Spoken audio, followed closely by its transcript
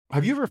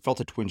Have you ever felt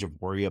a twinge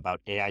of worry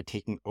about AI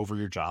taking over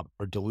your job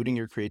or diluting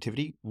your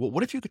creativity? Well,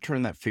 what if you could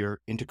turn that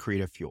fear into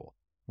creative fuel?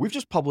 We've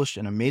just published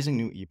an amazing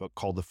new ebook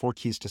called The 4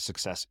 Keys to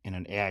Success in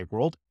an AI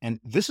World,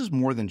 and this is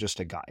more than just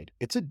a guide.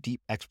 It's a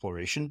deep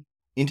exploration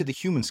into the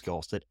human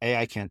skills that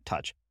AI can't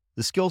touch,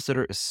 the skills that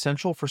are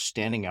essential for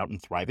standing out and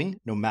thriving,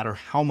 no matter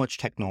how much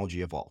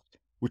technology evolves.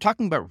 We're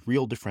talking about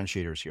real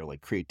differentiators here,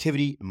 like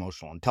creativity,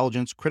 emotional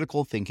intelligence,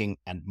 critical thinking,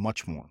 and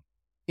much more.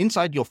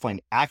 Inside, you'll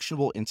find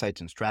actionable insights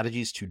and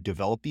strategies to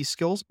develop these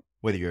skills,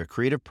 whether you're a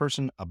creative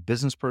person, a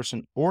business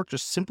person, or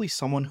just simply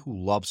someone who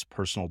loves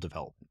personal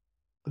development.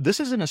 This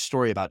isn't a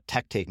story about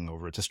tech taking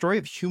over. It's a story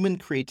of human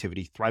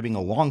creativity thriving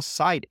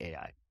alongside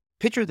AI.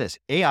 Picture this,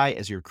 AI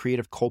as your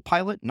creative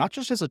co-pilot, not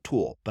just as a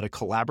tool, but a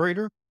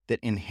collaborator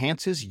that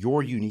enhances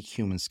your unique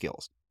human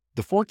skills.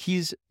 The 4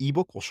 Keys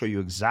ebook will show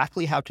you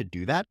exactly how to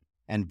do that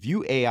and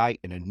view AI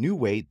in a new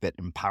way that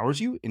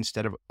empowers you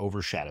instead of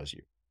overshadows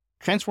you.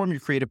 Transform your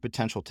creative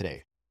potential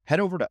today. Head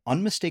over to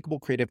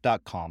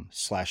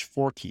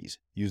unmistakablecreative.com/4keys.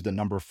 Use the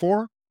number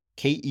 4,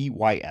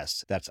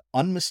 KEYS. That's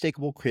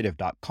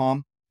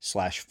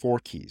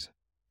unmistakablecreative.com/4keys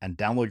and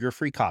download your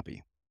free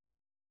copy.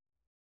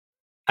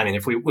 I mean,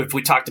 if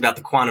we talked about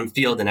the quantum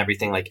field and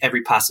everything, like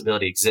every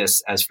possibility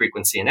exists as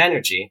frequency and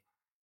energy.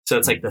 So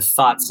it's like the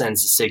thought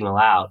sends a signal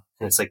out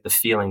and it's like the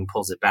feeling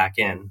pulls it back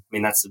in. I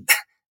mean, it's a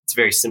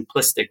very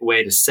simplistic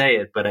way to say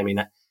it, but I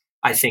mean,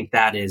 I think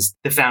that is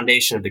the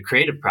foundation of the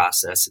creative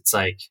process. It's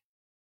like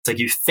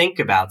you think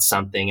about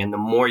something, and the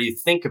more you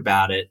think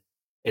about it,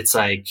 it's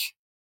like,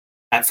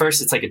 at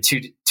first it's like a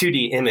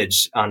 2D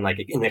image on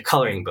like in a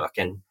coloring book.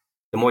 And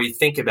the more you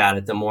think about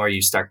it, the more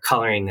you start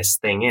coloring this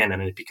thing in,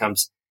 and it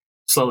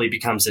slowly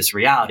becomes this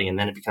reality. And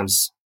then it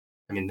becomes,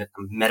 I mean,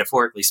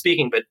 metaphorically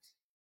speaking, but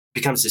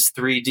becomes this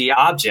 3D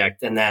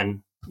object. And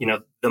then,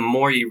 the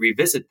more you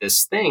revisit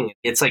this thing,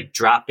 it's like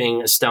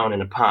dropping a stone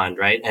in a pond,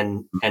 right?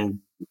 And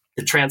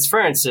the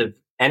transference of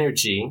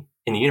energy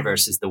in the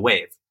universe is the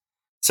wave.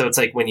 So it's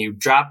like when you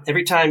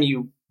every time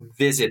you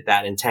visit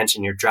that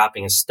intention, you're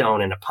dropping a stone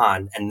in a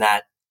pond, and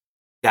that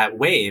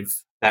wave,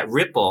 that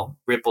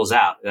ripples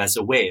out as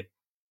a wave.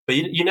 But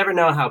you never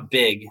know how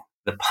big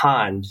the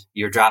pond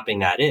you're dropping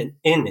that in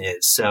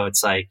is. So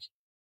it's like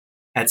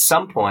at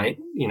some point,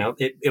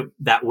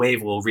 that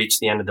wave will reach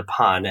the end of the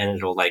pond and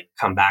it'll like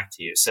come back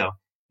to you. So, I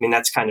mean,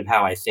 that's kind of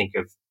how I think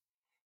of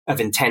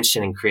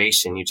intention and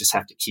creation. You just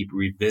have to keep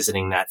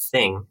revisiting that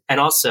thing. And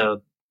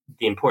also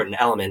the important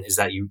element is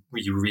that you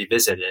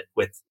revisit it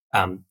with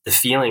the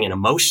feeling and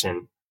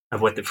emotion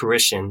of what the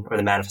fruition or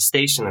the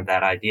manifestation of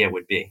that idea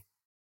would be.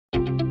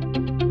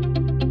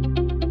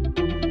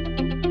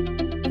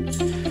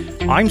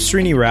 I'm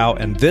Srini Rao,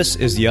 and this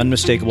is the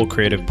Unmistakable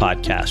Creative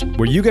Podcast,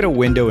 where you get a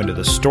window into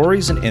the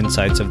stories and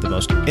insights of the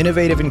most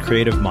innovative and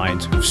creative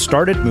minds who've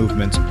started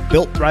movements,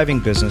 built thriving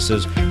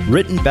businesses,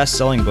 written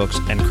best-selling books,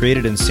 and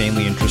created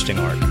insanely interesting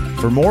art.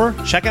 For more,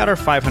 check out our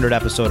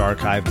 500-episode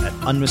archive at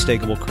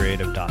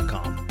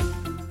unmistakablecreative.com.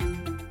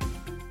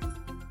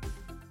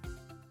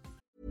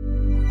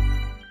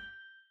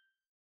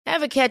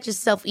 Ever catch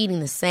yourself eating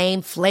the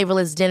same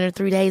flavorless dinner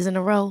 3 days in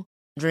a row?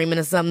 Dreaming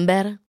of something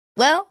better?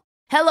 Well,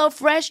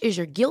 HelloFresh is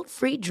your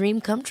guilt-free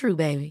dream come true,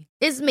 baby.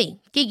 It's me,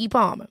 Keke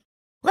Palmer.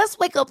 Let's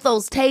wake up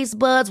those taste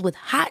buds with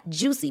hot,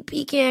 juicy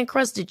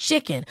pecan-crusted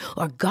chicken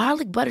or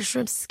garlic butter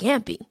shrimp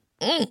scampi.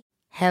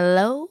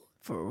 Hello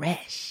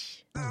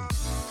Fresh.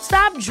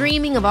 Stop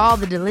dreaming of all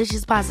the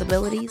delicious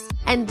possibilities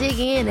and dig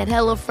in at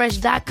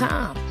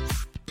HelloFresh.com.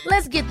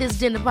 Let's get this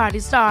dinner party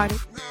started.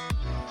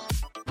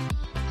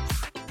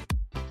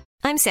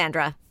 I'm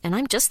Sandra, and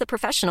I'm just the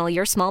professional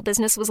your small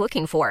business was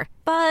looking for.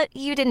 But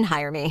you didn't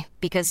hire me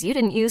because you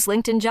didn't use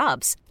LinkedIn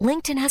Jobs.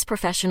 LinkedIn has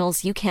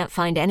professionals you can't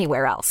find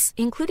anywhere else,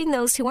 including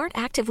those who aren't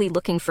actively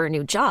looking for a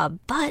new job,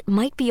 but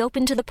might be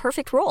open to the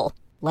perfect role,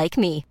 like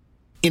me.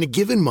 In a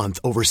given month,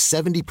 over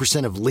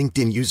 70% of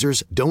LinkedIn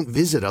users don't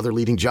visit other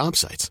leading job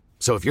sites.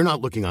 So if you're not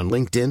looking on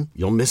LinkedIn,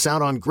 you'll miss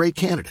out on great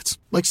candidates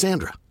like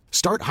Sandra.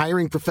 Start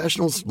hiring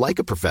professionals like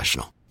a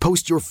professional.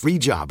 Post your free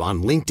job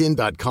on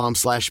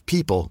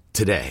linkedin.com/people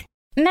today.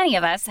 Many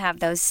of us have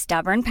those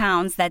stubborn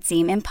pounds that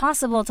seem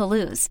impossible to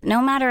lose,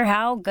 no matter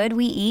how good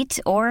we eat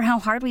or how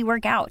hard we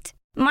work out.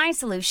 My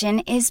solution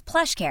is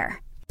PlushCare.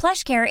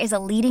 PlushCare is a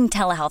leading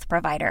telehealth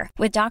provider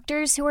with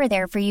doctors who are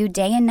there for you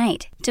day and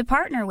night to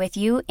partner with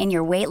you in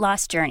your weight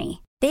loss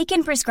journey. They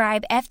can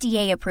prescribe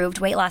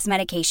FDA-approved weight loss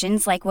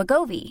medications like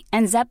Wegovy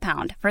and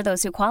Zepbound for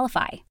those who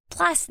qualify.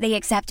 Plus, they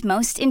accept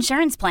most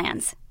insurance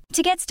plans.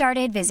 To get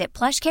started, visit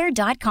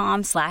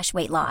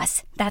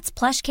plushcare.com/weightloss. That's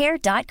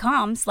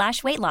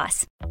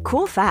plushcare.com/weightloss.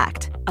 Cool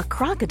fact, a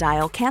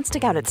crocodile can't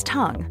stick out its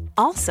tongue.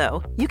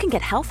 Also, you can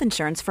get health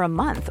insurance for a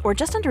month or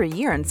just under a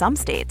year in some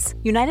states.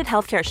 United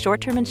Healthcare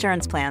short-term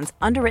insurance plans,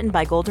 underwritten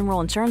by Golden Rule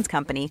Insurance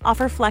Company,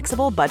 offer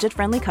flexible,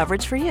 budget-friendly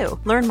coverage for you.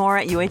 Learn more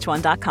at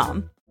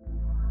uh1.com.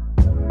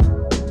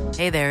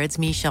 Hey there, it's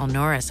Michelle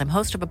Norris. I'm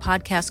host of a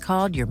podcast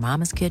called Your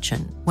Mama's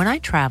Kitchen. When I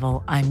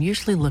travel, I'm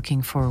usually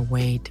looking for a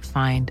way to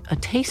find a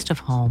taste of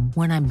home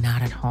when I'm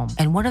not at home.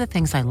 And one of the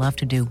things I love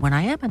to do when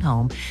I am at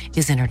home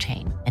is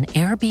entertain. And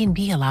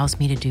Airbnb allows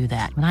me to do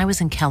that. When I was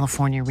in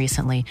California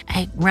recently,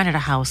 I rented a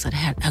house that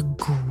had a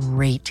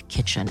great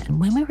kitchen.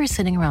 And when we were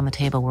sitting around the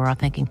table, we were all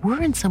thinking,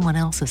 we're in someone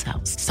else's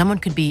house. Someone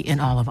could be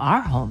in all of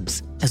our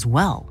homes as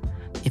well.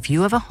 If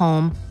you have a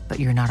home, but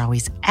you're not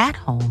always at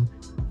home,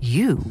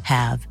 you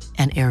have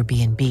an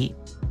Airbnb.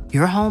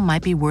 Your home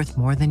might be worth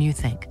more than you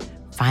think.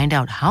 Find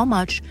out how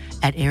much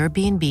at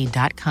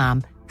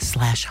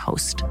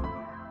airbnb.com/host.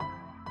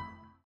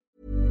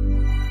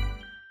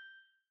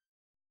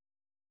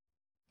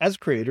 As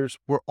creators,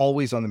 we're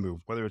always on the move.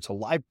 Whether it's a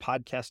live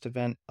podcast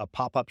event, a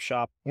pop-up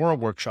shop, or a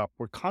workshop,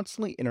 we're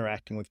constantly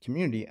interacting with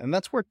community, and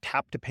that's where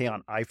Tap to Pay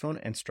on iPhone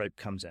and Stripe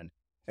comes in.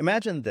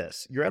 Imagine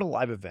this. You're at a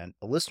live event,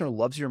 a listener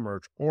loves your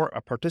merch, or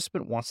a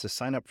participant wants to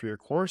sign up for your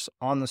course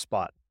on the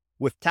spot.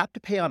 With Tap to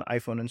Pay on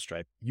iPhone and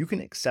Stripe, you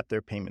can accept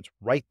their payments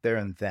right there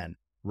and then,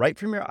 right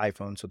from your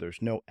iPhone, so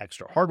there's no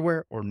extra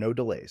hardware or no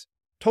delays.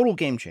 Total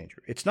game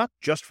changer. It's not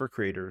just for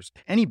creators.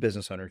 Any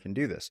business owner can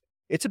do this.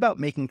 It's about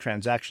making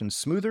transactions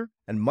smoother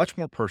and much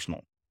more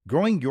personal,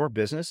 growing your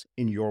business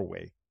in your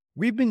way.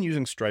 We've been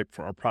using Stripe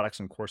for our products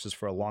and courses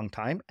for a long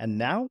time, and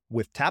now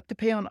with Tap to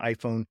Pay on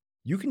iPhone,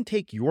 you can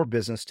take your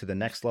business to the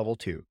next level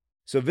too.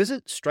 So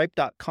visit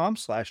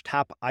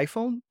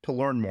stripe.com/tapiphone to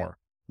learn more.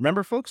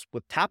 Remember, folks,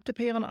 with Tap to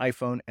Pay on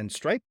iPhone and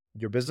Stripe,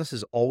 your business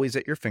is always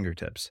at your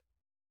fingertips.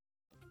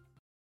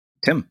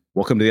 Tim,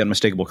 welcome to the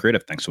Unmistakable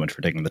Creative. Thanks so much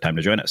for taking the time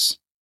to join us.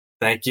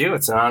 Thank you.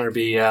 It's an honor to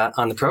be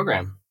on the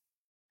program.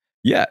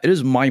 Yeah, it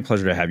is my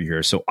pleasure to have you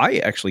here. So I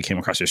actually came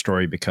across your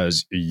story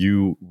because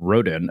you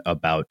wrote in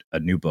about a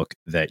new book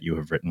that you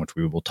have written, which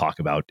we will talk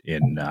about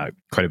in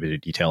quite a bit of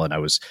detail. And I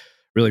was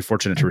really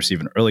fortunate to receive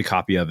an early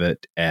copy of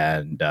it,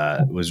 and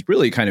was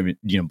really kind of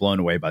blown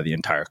away by the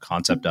entire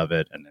concept of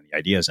it and the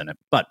ideas in it.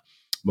 But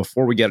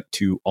before we get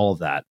to all of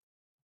that,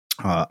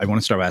 I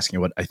want to start asking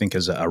you what I think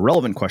is a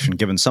relevant question,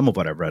 given some of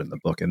what I've read in the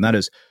book, and that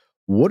is,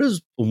 what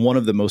is one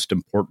of the most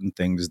important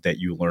things that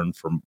you learned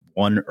from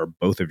one or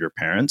both of your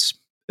parents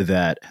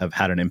that have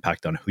had an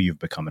impact on who you've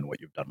become and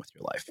what you've done with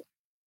your life?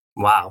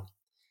 Wow.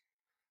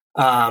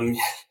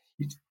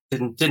 You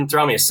didn't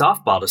throw me a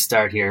softball to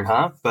start here,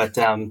 huh? But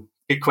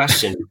good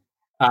question.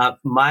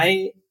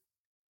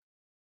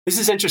 This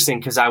is interesting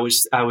because I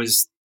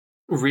was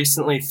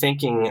recently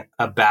thinking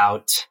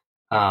about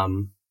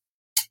how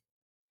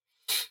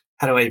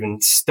do I even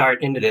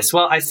start into this?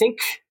 Well, I think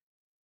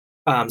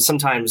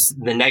sometimes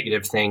the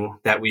negative thing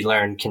that we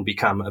learn can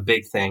become a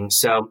big thing.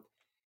 So,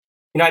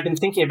 I've been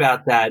thinking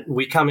about that.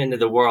 We come into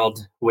the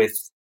world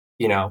with,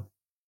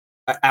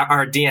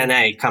 our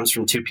DNA comes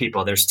from two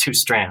people. There's two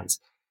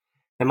strands.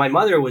 And my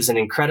mother was an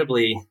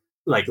incredibly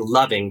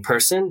loving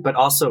person, but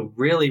also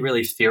really,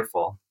 really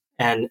fearful.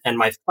 And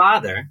my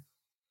father,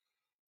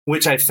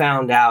 which I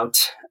found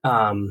out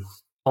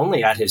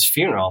only at his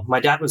funeral. My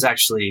dad was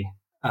actually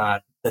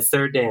the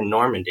third day in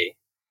Normandy.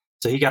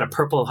 So he got a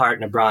Purple Heart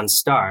and a Bronze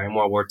Star in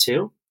World War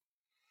II.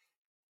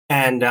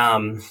 And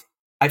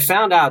I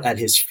found out at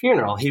his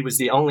funeral, he was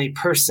the only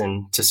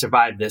person to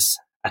survive this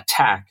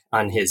attack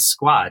on his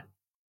squad.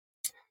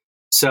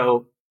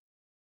 So,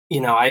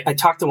 I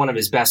talked to one of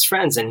his best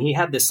friends, and he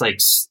had this like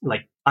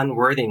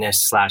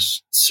unworthiness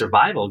 /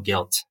 survival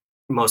guilt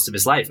most of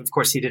his life. Of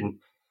course, he didn't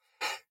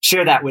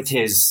share that with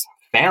his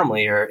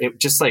family, or it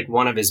just like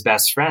one of his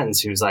best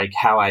friends who's like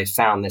how I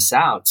found this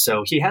out.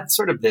 So he had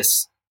sort of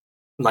this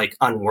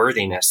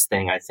unworthiness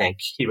thing. I think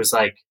he was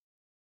like,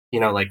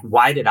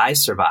 why did I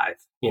survive?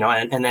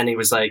 And then he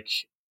was like,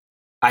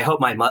 I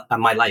hope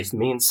my life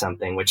means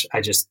something, which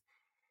it's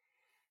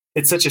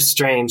such a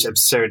strange,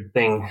 absurd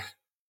thing.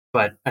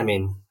 But I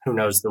mean, who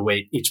knows the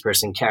weight each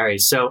person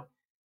carries. So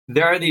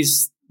there are the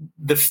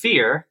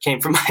fear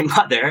came from my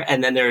mother.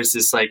 And then there's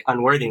this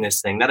unworthiness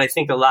thing that I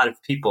think a lot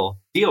of people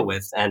deal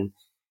with. And,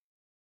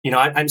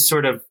 I'm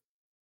sort of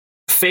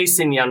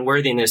facing the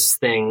unworthiness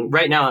thing.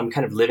 Right now, I'm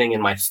kind of living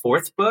in my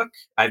fourth book.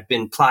 I've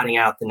been plotting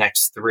out the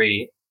next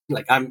three.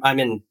 I'm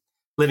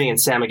living in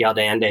San Miguel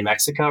de Allende,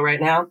 Mexico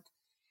right now.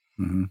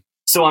 Mm-hmm.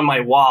 So on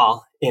my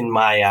wall in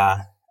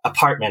my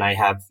apartment, I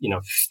have,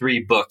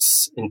 3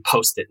 books in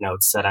Post-it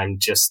notes that I'm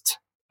just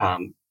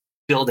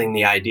building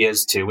the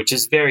ideas to, which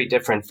is very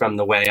different from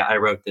the way I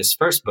wrote this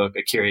first book,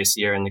 A Curious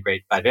Year in the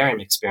Great Vivarium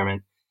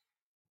Experiment,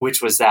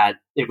 which was that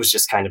it was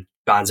just kind of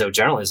gonzo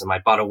journalism. I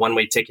bought a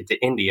one-way ticket to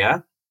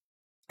India,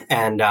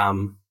 and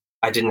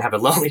I didn't have a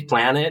Lonely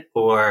Planet,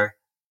 or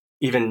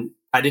even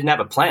I didn't have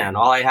a plan.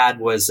 All I had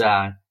was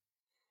I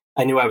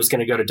knew I was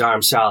going to go to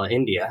Dharamshala,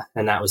 India,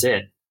 and that was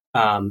it.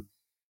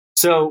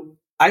 So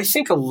I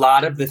think a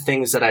lot of the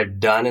things that I've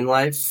done in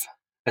life,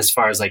 as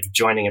far as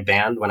joining a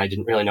band when I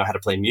didn't really know how to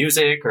play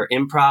music or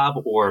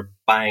improv, or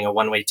buying a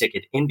one-way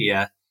ticket to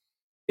India,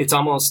 it's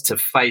almost to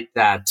fight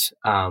that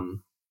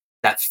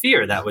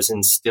fear that was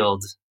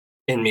instilled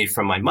in me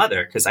from my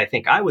mother, because I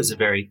think I was a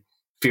very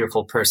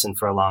fearful person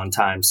for a long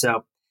time.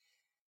 So,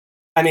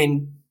 I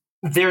mean,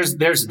 there's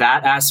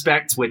that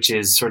aspect, which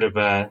is sort of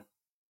a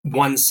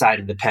one side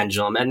of the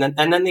pendulum. And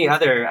then the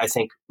other, I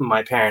think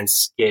my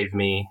parents gave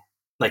me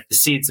like the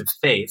seeds of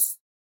faith.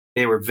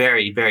 They were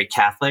very, very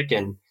Catholic,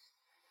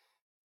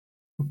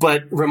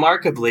 but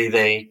remarkably,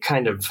 they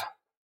kind of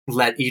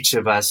let each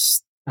of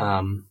us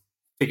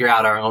figure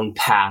out our own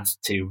path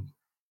to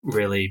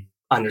really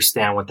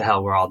understand what the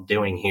hell we're all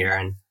doing here.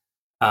 And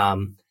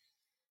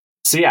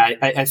so, yeah,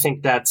 I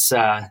think that's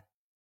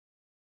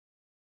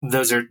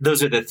those are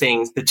the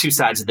things, the two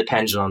sides of the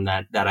pendulum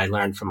that I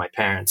learned from my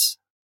parents.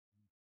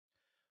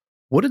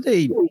 What did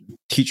they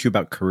teach you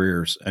about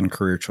careers and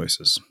career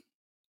choices?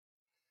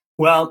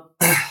 Well,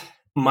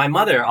 my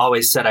mother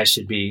always said I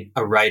should be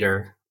a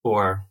writer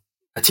or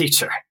a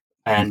teacher.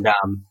 And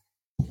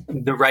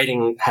the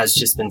writing has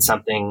just been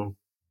something,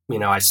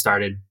 I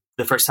started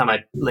the first time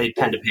I laid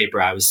pen to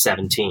paper, I was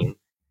 17.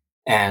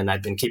 And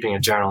I've been keeping a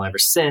journal ever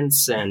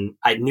since. And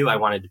I knew I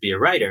wanted to be a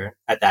writer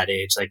at that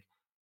age. Like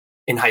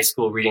in high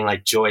school, reading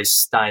like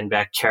Joyce,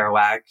 Steinbeck,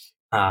 Kerouac,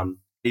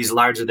 these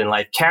larger than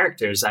life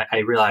characters, I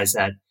realized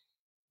that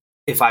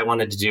if I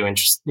wanted to do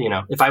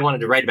if I wanted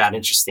to write about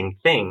interesting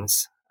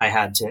things, I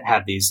had to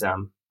have these, I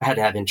had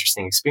to have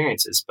interesting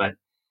experiences. But,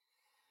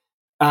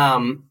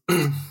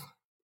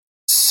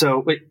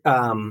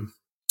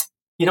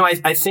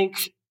 I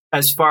think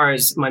as far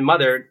as my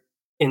mother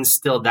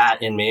instilled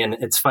that in me, and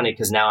it's funny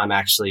because now I'm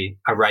actually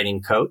a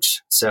writing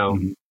coach. So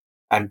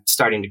I'm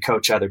starting to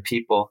coach other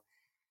people.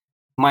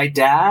 My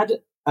dad,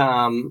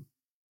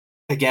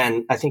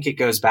 again, I think it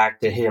goes back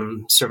to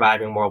him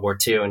surviving World War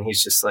II. And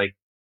he's just like,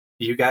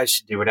 you guys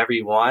should do whatever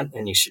you want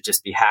and you should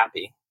just be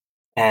happy.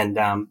 And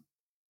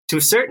to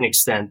a certain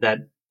extent, that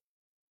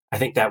I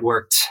think that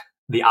worked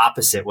the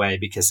opposite way,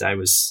 because I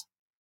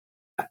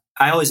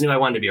always knew I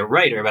wanted to be a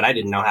writer, but I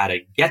didn't know how to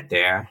get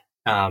there.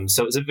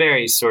 So it was a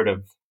very sort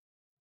of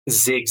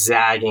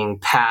zigzagging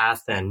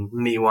path, and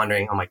me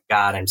wondering, oh my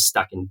God, I'm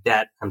stuck in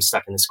debt. I'm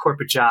stuck in this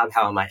corporate job.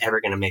 How am I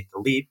ever going to make the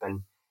leap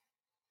and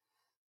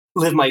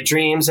live my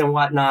dreams and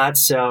whatnot?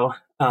 So,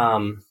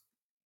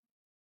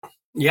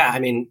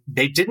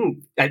 they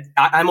didn't,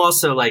 I'm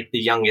also like the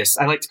youngest.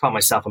 I like to call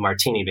myself a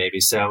martini baby.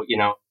 So,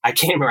 I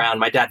came around,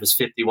 my dad was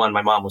 51,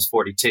 my mom was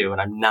 42,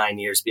 and I'm 9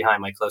 years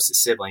behind my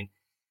closest sibling.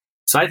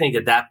 So I think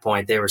at that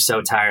point they were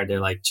so tired. They're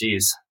like,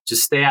 geez,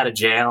 just stay out of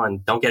jail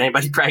and don't get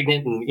anybody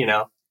pregnant and,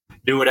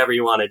 do whatever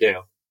you want to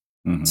do.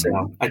 Mm-hmm.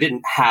 So I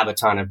didn't have a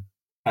ton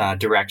of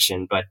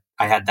direction, but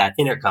I had that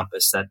inner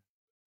compass that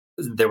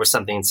there was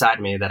something inside of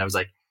me that I was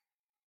like,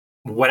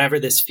 whatever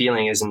this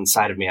feeling is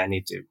inside of me, I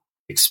need to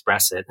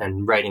express it.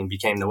 And writing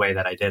became the way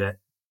that I did it.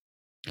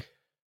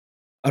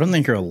 I don't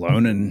think you're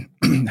alone in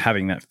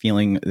having that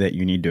feeling that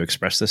you need to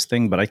express this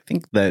thing, but I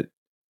think that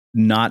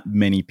not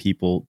many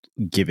people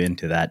give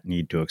into that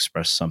need to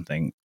express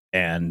something.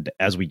 And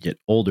as we get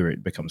older,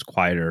 it becomes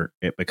quieter,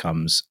 it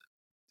becomes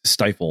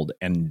stifled.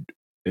 And,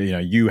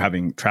 you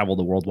having traveled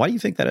the world, why do you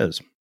think that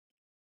is?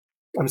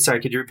 I'm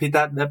sorry, could you repeat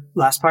that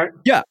last part?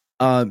 Yeah.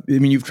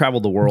 You've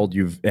traveled the world,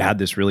 you've had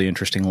this really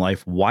interesting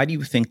life. Why do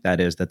you think that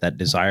is, that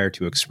desire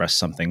to express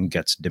something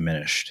gets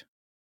diminished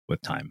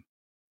with time?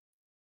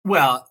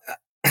 Well,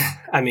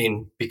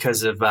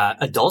 because of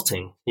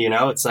adulting,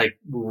 it's like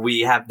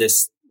we have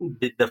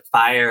the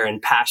fire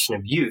and passion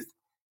of youth.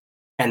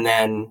 And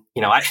then,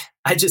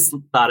 I just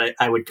thought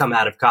I would come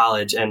out of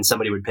college and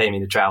somebody would pay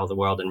me to travel the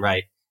world and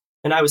write.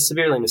 And I was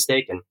severely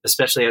mistaken,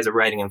 especially as a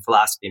writing and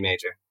philosophy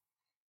major.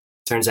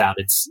 Turns out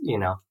it's,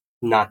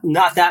 not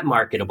that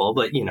marketable,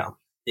 but,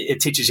 it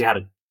teaches you how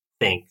to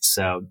think.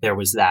 So there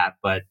was that.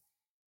 But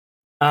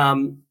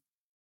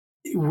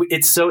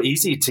it's so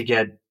easy to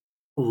get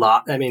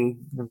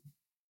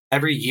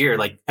every year,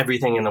 like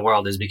everything in the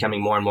world is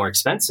becoming more and more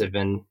expensive.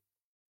 And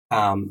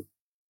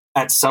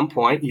at some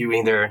point, you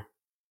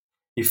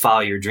follow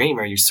your dream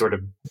or you sort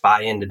of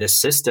buy into this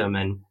system,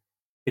 and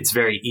it's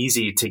very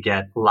easy to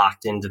get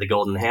locked into the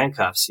golden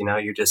handcuffs.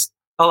 You're just,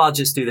 I'll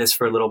just do this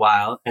for a little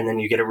while, and then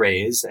you get a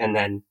raise, and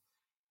then,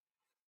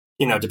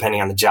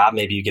 depending on the job,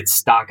 maybe you get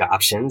stock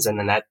options, and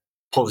then that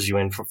pulls you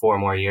in for 4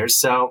 more years.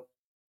 So,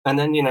 and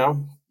then,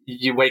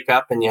 you wake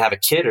up and you have a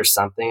kid or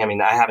something.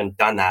 I haven't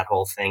done that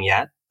whole thing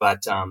yet,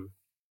 but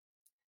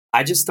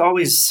I just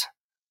always,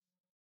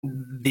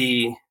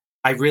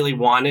 I really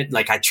wanted,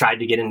 I tried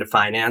to get into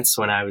finance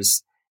when I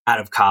was out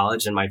of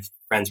college, and my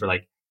friends were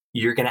like,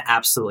 you're going to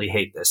absolutely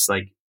hate this.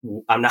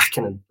 I'm not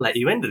going to let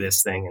you into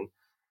this thing. And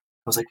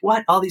I was like,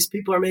 what? All these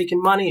people are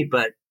making money.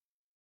 But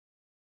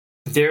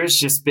there's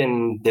just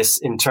been this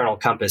internal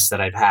compass that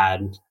I've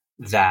had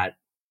that,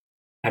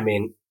 I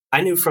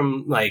knew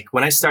from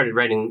when I started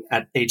writing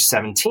at age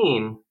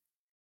 17,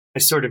 I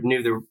sort of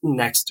knew the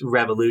next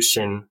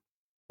revolution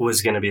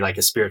was going to be like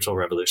a spiritual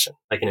revolution,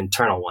 like an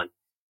internal one,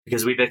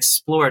 because we've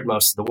explored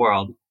most of the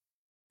world.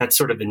 That's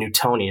sort of the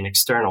Newtonian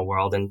external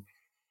world. And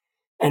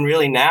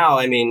really now,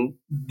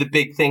 the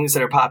big things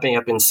that are popping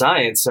up in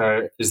science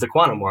is the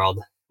quantum world,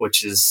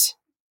 which is,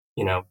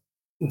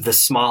 the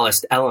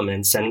smallest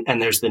elements. And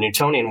there's the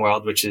Newtonian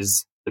world, which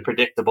is the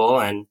predictable.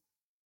 And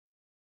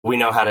we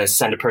know how to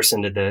send a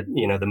person to the,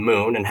 the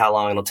moon and how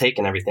long it'll take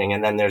and everything.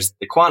 And then there's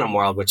the quantum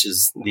world, which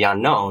is the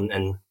unknown.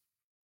 And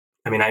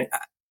I mean,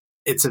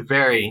 it's a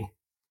very,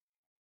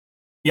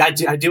 I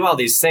do all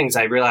these things.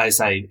 I realize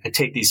I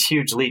take these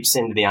huge leaps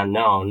into the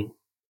unknown,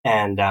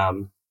 and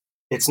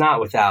it's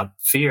not without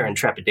fear and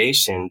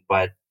trepidation,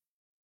 but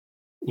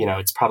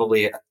it's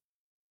probably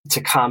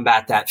to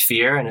combat that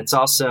fear. And it's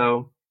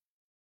also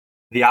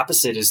the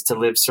opposite, is to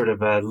live sort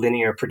of a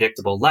linear,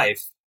 predictable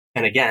life.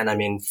 And again, I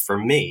mean, for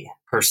me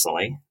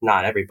personally,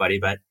 not everybody,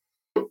 but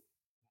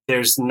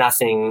there's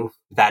nothing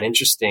that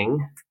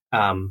interesting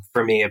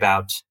for me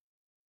about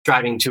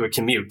driving to a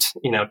commute,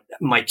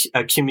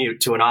 a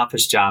commute to an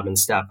office job and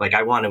stuff. Like,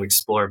 I want to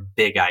explore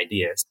big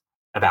ideas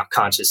about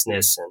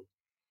consciousness and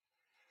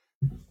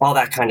all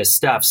that kind of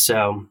stuff.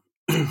 So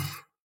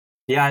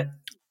yeah.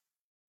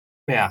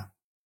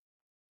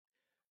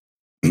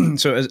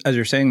 So as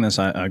you're saying this,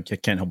 I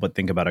can't help but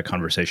think about a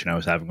conversation I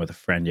was having with a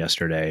friend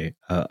yesterday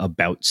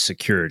about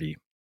security.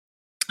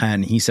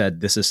 And he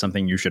said, this is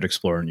something you should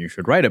explore and you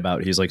should write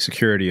about. He's like,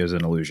 security is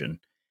an illusion.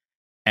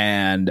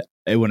 And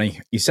when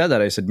he said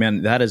that, I said,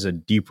 man, that is a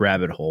deep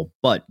rabbit hole.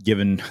 But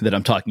given that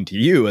I'm talking to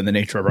you and the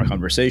nature of our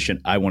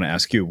conversation, I want to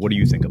ask you, what do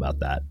you think about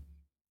that?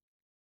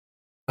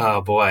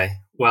 Oh, boy.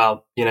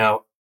 Well, when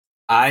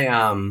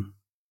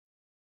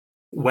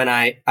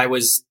I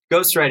was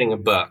ghostwriting a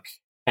book,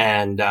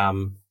 and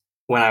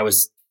when I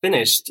was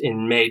finished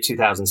in May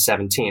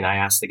 2017, I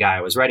asked the guy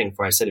I was writing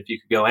for, I said, if you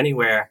could go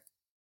anywhere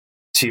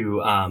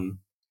to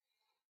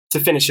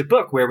finish a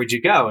book, where would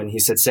you go? And he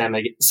said, San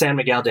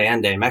Miguel de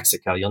Allende,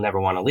 Mexico. You'll never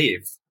want to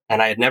leave.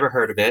 And I had never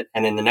heard of it.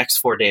 And in the next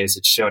 4 days,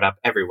 it showed up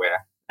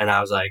everywhere. And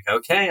I was like,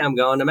 okay, I'm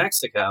going to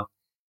Mexico.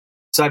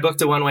 So I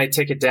booked a one-way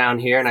ticket down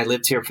here, and I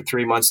lived here for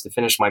 3 months to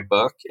finish my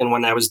book. And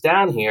when I was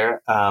down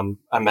here,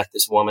 I met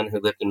this woman who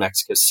lived in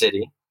Mexico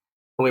City.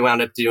 And we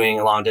wound up doing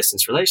a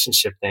long-distance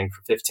relationship thing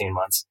for 15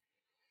 months.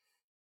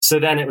 So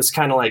then it was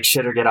kind of like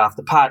shit or get off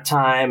the pot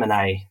time. And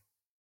I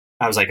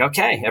was like,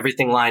 okay,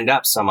 everything lined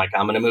up. So I'm like,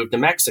 I'm going to move to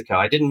Mexico.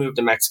 I didn't move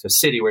to Mexico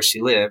City where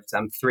she lived.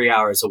 I'm 3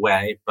 hours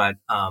away, but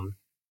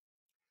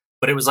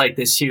it was like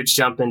this huge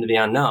jump into the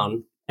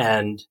unknown.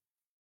 And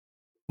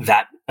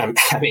that, I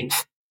mean,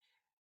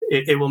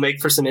 it will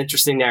make for some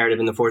interesting narrative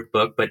in the fourth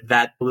book, but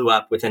that blew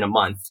up within a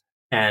month.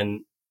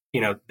 And,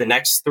 the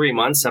next 3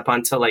 months up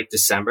until like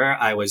December,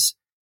 I was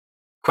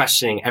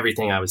questioning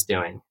everything I was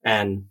doing.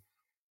 And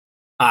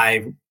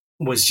I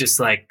was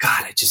just like,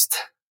 God,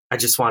 I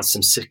just want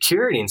some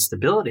security and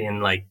stability,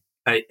 and like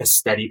a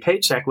steady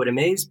paycheck would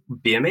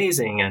be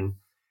amazing. And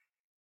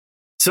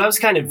so I was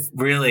kind of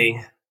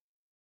really,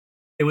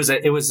 it was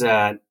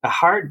a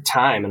hard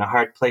time and a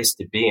hard place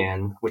to be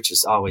in, which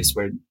is always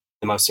where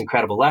the most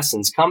incredible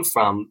lessons come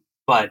from.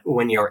 But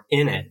when you're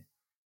in it,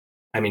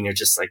 I mean, you're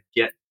just like,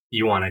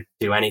 you want to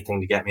do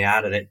anything to get me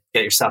out of it,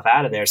 get yourself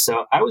out of there.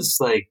 So I was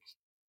like,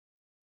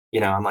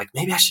 I'm like,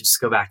 maybe I should just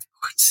go back to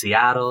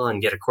Seattle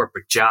and get a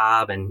corporate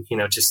job and,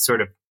 just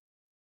sort of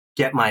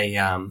get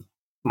my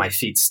my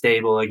feet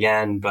stable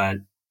again. But,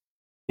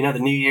 the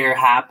new year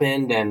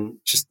happened, and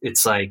just,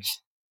 it's like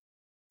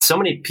so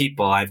many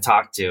people I've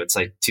talked to, it's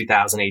like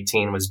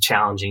 2018 was a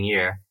challenging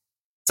year.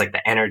 It's like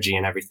the energy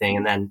and everything.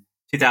 And then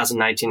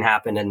 2019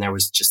 happened, and there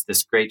was just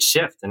this great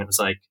shift. And it was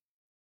like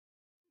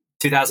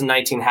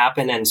 2019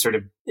 happened, and sort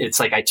of, it's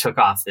like I took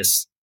off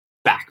this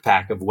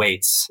backpack of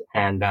weights,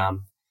 and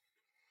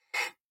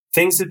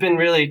things have been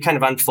really kind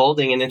of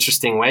unfolding in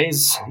interesting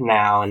ways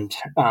now. And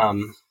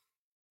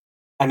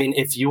I mean,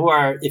 if you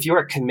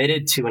are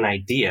committed to an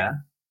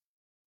idea,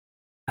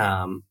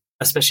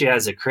 especially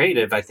as a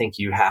creative, I think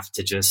you have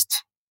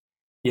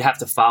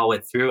to follow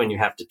it through, and you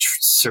have to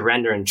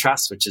surrender and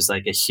trust, which is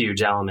like a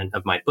huge element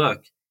of my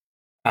book.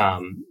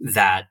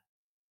 That,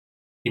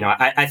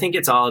 I think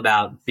it's all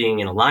about being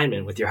in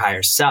alignment with your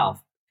higher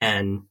self.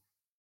 And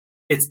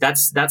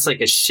that's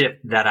like a shift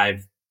that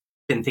I've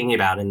been thinking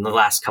about in the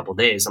last couple of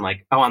days. I'm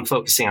like, I'm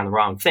focusing on the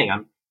wrong thing.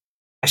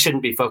 I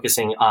shouldn't be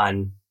focusing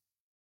on,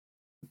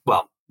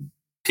 well,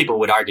 people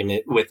would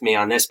argue with me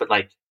on this, but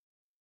like,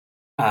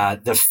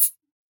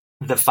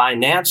 the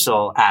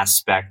financial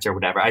aspect or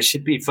whatever, I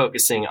should be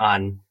focusing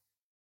on,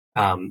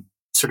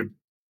 sort of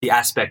the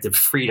aspect of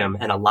freedom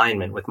and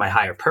alignment with my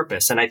higher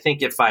purpose. And I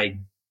think if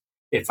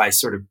I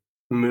sort of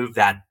move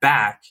that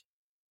back,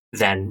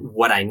 then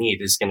what I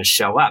need is going to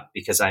show up,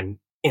 because I'm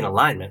in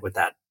alignment with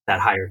that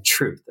higher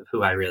truth of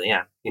who I really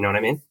am. You know what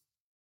I mean?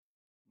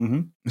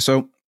 Mm-hmm.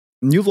 So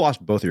you've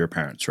lost both of your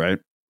parents, right?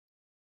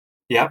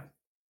 Yep.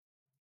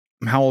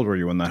 How old were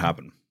you when that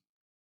happened?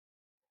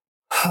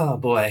 Oh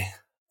boy.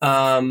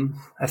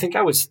 I think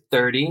I was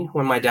 30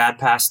 when my dad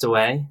passed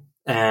away,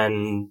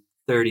 and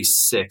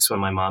 36 when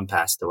my mom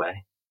passed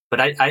away.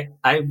 But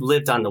I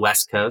lived on the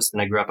West Coast,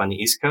 and I grew up on the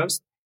East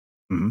Coast.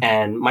 Mm-hmm.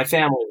 And my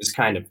family was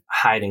kind of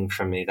hiding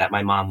from me that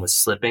my mom was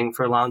slipping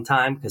for a long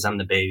time, because I'm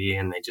the baby,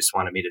 and they just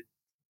wanted me to,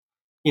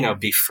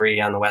 be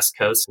free on the West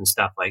Coast and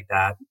stuff like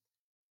that.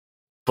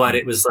 But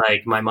it was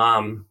like my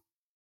mom,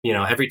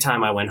 every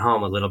time I went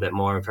home, a little bit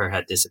more of her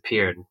had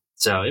disappeared.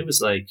 So it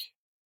was like,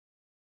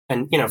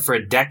 And, for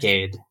a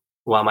decade,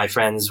 while my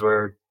friends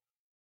were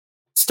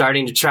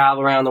starting to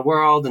travel around the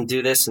world and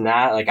do this and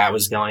that, like I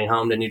was going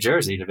home to New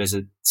Jersey to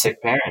visit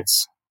sick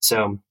parents.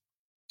 So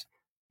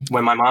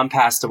when my mom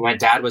passed away, my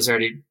dad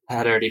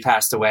had already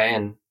passed away.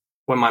 And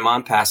when my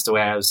mom passed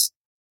away,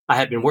 I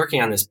had been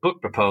working on this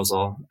book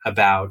proposal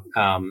about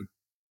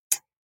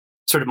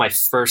sort of my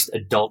first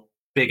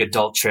big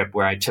adult trip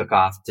where I took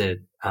off to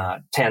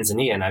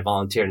Tanzania, and I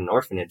volunteered in an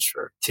orphanage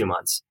for 2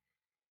 months.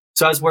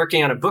 So I was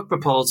working on a book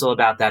proposal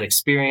about that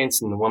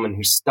experience and the woman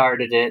who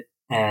started it.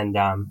 And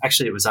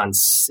actually, it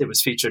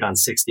was featured on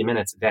 60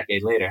 Minutes a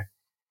decade later.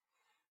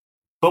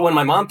 But when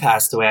my mom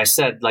passed away, I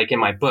said, like in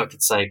my book,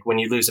 it's like when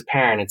you lose a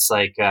parent, it's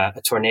like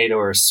a tornado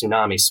or a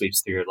tsunami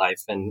sweeps through your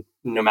life. And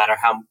no matter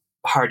how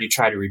hard you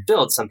try to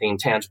rebuild, something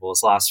intangible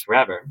is lost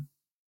forever.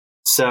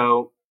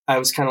 So I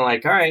was kind of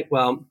like, all right,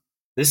 well,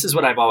 this is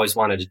what I've always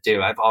wanted to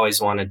do. I've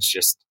always wanted to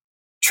just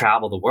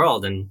travel the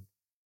world and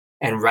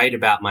write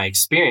about my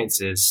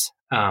experiences.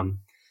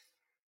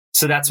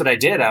 So that's what I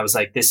did. I was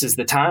like, this is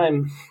the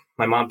time.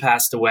 My mom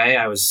passed away.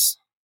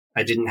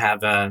 I didn't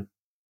have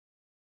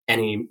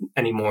any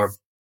more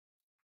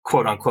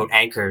quote unquote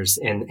anchors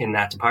in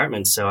that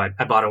department. So I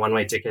bought a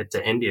one-way ticket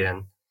to India,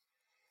 and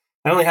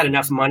I only had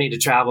enough money to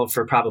travel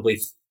for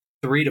probably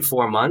 3 to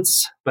 4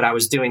 months, but I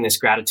was doing this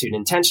gratitude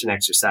intention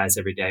exercise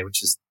every day,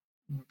 which is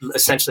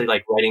essentially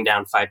like writing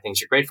down 5 things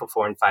you're grateful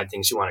for and 5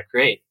 things you want to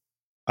create.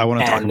 I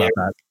want to talk about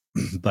that.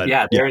 But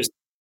yeah,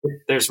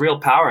 there's real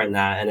power in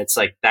that. And it's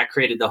like that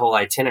created the whole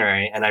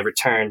itinerary. And I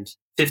returned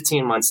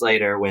 15 months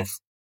later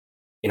with,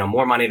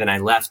 more money than I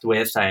left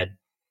with. I had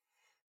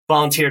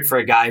volunteered for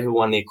a guy who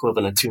won the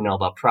equivalent of 2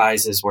 Nobel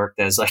Prizes, worked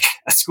as like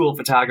a school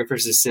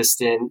photographer's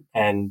assistant,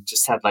 and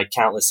just had like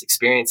countless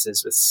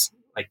experiences with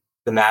like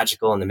the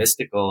magical and the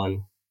mystical.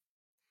 And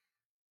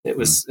it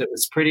was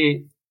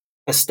pretty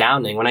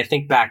astounding. When I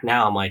think back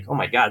now, I'm like, oh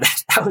my God,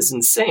 that was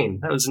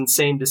insane. That was an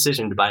insane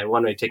decision to buy a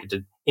one-way ticket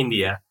to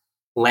India,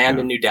 land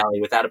in New Delhi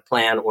without a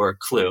plan or a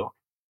clue.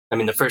 I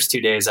mean, the first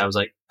 2 days I was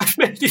like, I've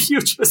made a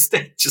huge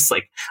mistake, just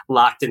like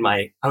locked in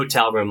my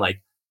hotel room,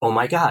 like, oh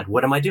my God,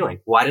 what am I doing?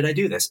 Why did I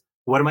do this?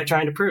 What am I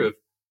trying to prove?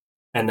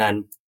 And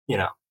then,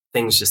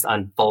 things just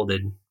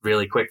unfolded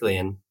really quickly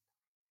in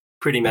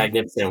pretty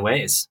magnificent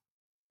ways.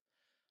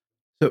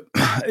 So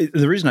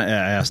the reason I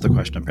asked the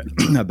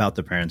question about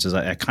the parents is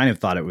I kind of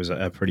thought it was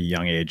a pretty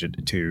young age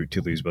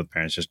to lose both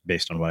parents, just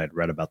based on what I'd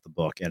read about the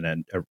book and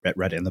then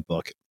read in the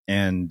book.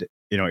 And,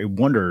 I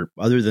wonder,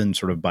 other than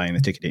sort of buying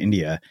the ticket to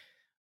India,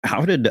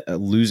 how did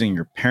losing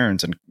your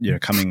parents and,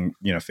 coming,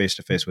 face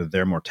to face with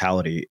their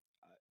mortality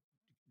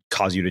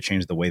cause you to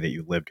change the way that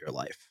you lived your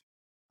life?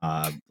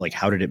 Like,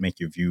 how did it make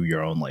you view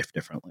your own life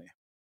differently?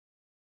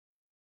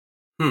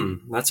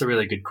 That's a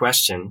really good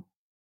question.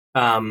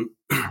 I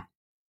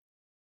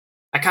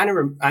kind of,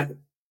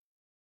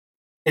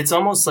 it's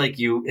almost like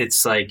you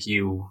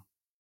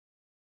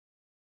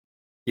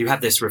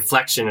have this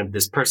reflection of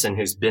this person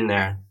who's been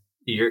there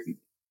your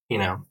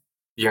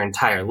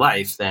entire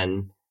life.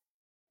 Then,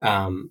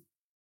 all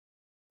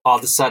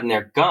of a sudden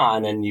they're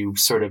gone, and you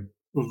sort of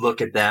look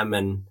at them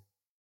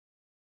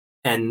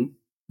and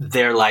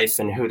their life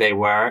and who they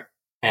were,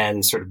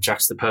 and sort of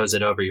juxtapose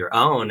it over your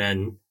own.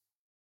 And,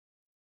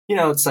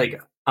 it's like,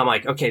 I'm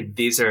like, okay,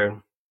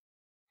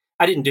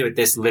 I didn't do it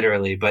this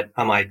literally, but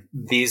I'm like,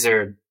 these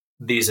are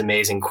these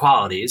amazing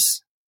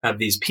qualities of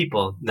these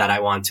people that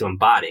I want to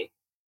embody.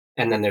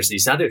 And then there's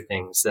these other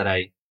things that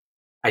I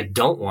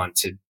don't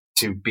want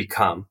to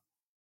become.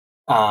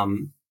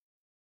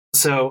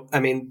 So, I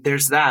mean,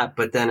 there's that,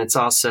 but then it's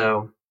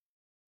also,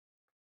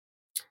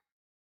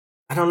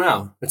 I don't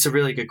know. It's a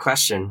really good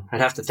question.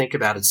 I'd have to think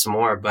about it some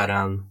more, but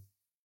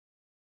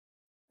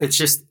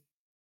it's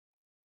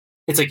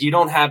like you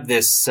don't have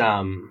this,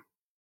 I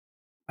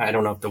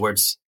don't know if the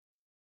word's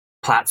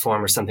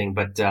platform or something,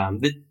 but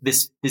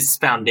this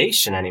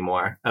foundation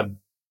anymore of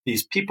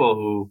these people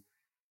who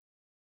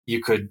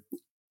you could,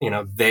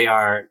 they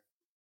are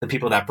the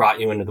people that brought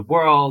you into the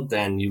world,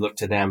 and you look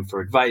to them for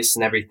advice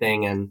and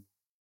everything, and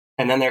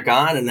then they're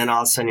gone, and then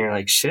all of a sudden you're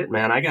like, shit,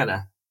 man, I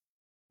gotta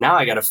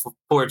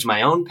forge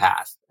my own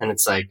path. And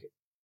it's like,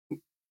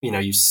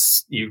 you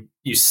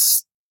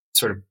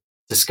sort of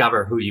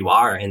discover who you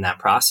are in that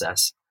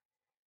process.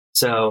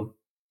 So,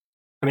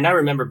 I mean, I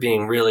remember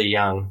being really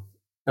young,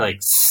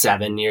 like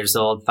 7 years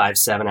old,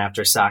 5-7,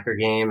 after a soccer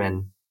game,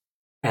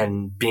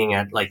 and being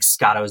at like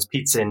Scotto's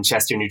Pizza in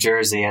Chester, New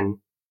Jersey, and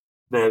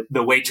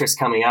the waitress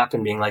coming up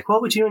and being like,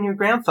 what would you and your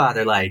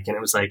grandfather like? And it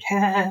was like,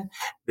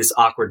 this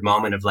awkward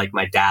moment of like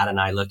my dad and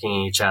I looking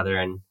at each other.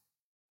 And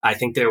I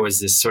think there was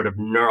this sort of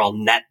neural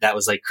net that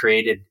was like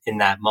created in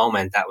that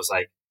moment that was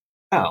like,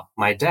 oh,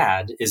 my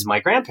dad is my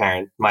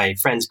grandparent, my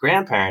friend's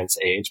grandparents'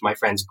 age, my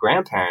friend's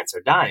grandparents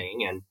are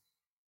dying. And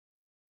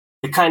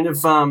it kind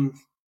of,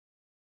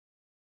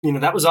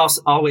 that was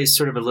also always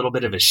sort of a little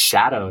bit of a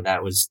shadow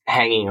that was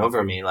hanging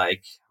over me.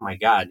 Like, oh my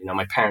God,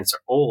 my parents are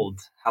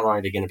old. How long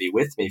are they going to be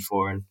with me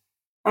for? And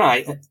I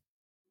don't know,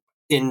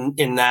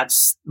 in that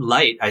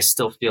light, I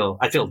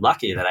feel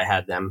lucky that I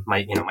had them,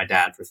 my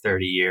dad for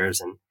 30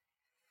 years. And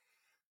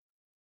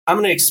I'm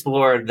going to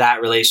explore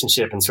that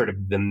relationship and sort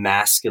of the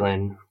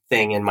masculine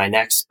thing in my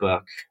next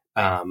book.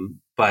 Yeah,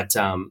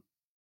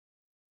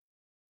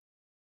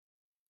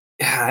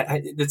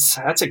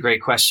 that's a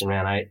great question,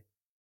 man.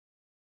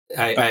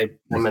 I'm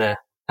going to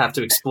have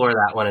to explore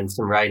that one in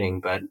some writing,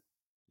 but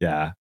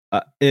yeah.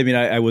 I mean,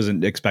 I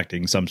wasn't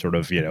expecting some sort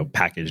of,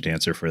 packaged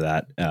answer for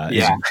that.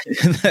 Yeah.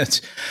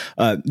 That's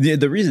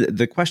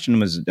the question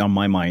was on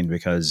my mind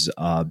because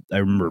I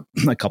remember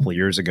a couple of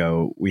years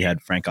ago, we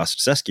had Frank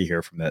Ostaseski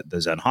here from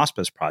the Zen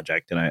Hospice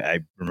Project. And I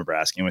remember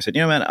asking him, I said,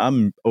 man,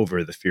 I'm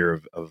over the fear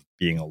of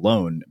being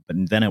alone. But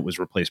then it was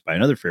replaced by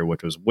another fear,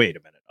 which was, wait a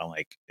minute. I'm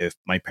like, if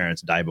my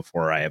parents die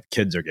before I have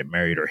kids or get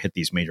married or hit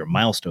these major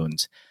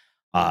milestones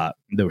that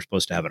we're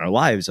supposed to have in our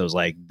lives, I was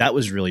like, that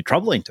was really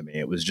troubling to me.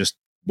 It was just,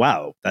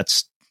 wow,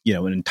 that's,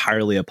 an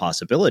entirely a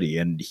possibility.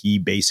 And he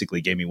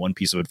basically gave me one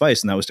piece of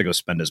advice, and that was to go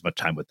spend as much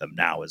time with them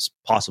now as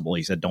possible.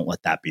 He said, don't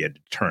let that be a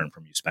deterrent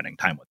from you spending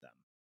time with them.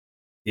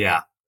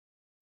 Yeah.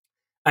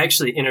 I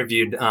actually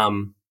interviewed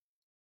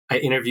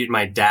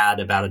my dad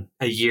about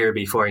a year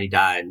before he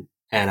died.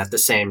 And at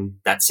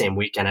that same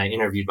weekend, I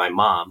interviewed my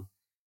mom,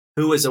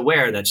 who was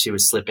aware that she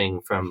was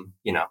slipping from,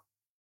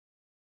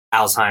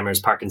 Alzheimer's,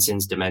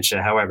 Parkinson's,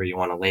 dementia, however you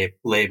want to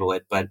label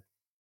it. But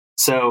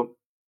so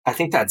I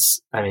think I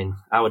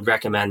would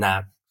recommend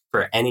that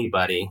for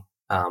anybody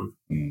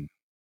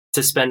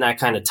to spend that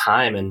kind of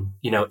time and,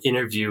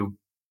 interview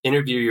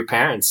your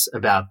parents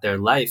about their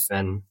life.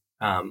 And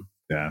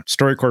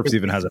StoryCorps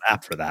even has an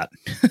app for that.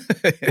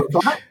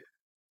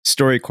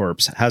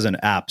 StoryCorps has an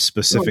app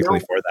specifically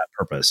for that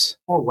purpose.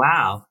 Oh,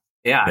 wow.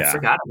 Yeah, I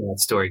forgot about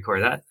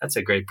StoryCorps. That's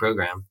a great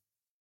program.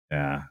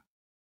 Yeah.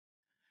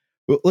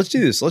 Well, let's do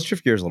this. Let's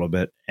shift gears a little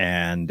bit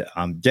and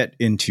get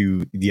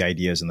into the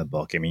ideas in the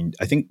book. I mean,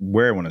 I think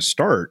where I want to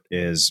start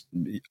is,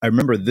 I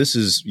remember this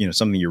is,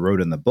 something you wrote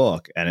in the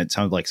book, and it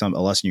sounded like a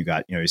lesson you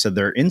got. You said,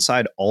 they're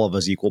inside all of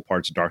us equal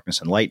parts of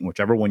darkness and light, and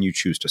whichever one you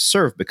choose to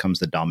serve becomes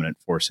the dominant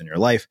force in your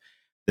life.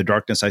 The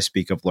darkness I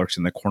speak of lurks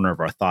in the corner of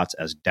our thoughts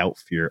as doubt,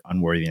 fear,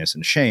 unworthiness,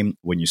 and shame.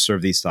 When you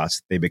serve these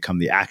thoughts, they become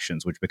the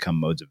actions, which become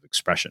modes of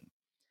expression.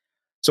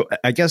 So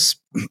I guess,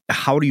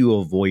 how do you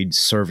avoid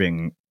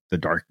serving the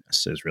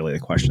darkness is really the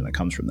question that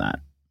comes from that.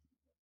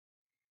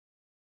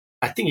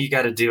 I think you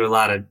got to do a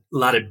lot of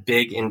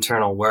big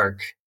internal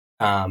work.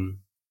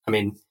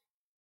 Something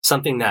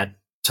that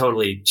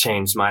totally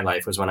changed my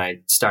life was when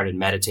I started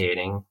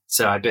meditating.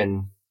 So I've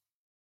been,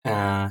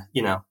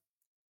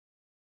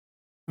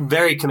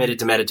 very committed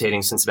to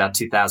meditating since about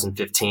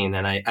 2015.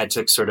 And I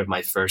took sort of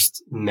my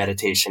first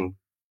meditation,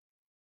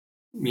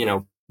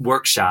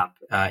 workshop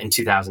in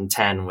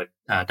 2010 with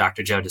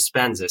Dr. Joe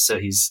Dispenza. So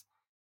he's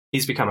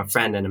become a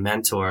friend and a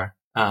mentor.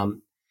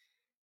 And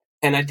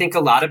I think a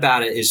lot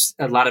about it is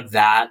a lot of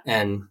that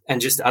and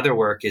just other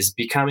work is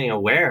becoming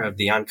aware of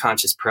the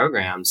unconscious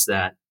programs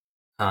that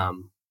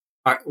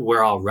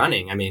we're all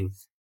running. I mean,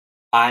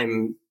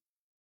 I'm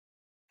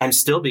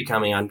still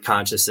becoming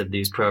unconscious of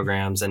these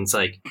programs. And it's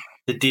like,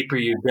 the deeper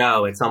you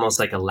go, it's almost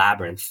like a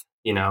labyrinth.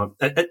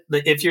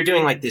 If you're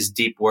doing like this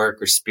deep work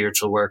or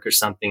spiritual work or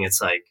something, it's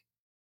like,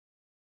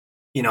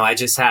 I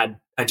just had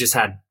a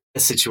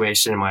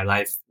situation in my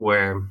life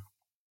where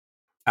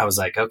I was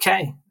like,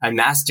 okay, I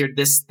mastered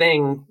this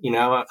thing,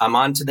 I'm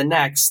on to the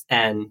next.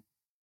 And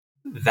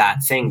that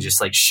thing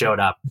just like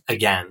showed up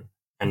again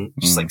and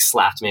just like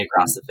slapped me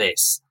across the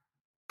face.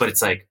 But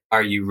it's like,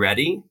 are you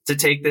ready to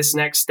take this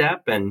next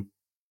step? And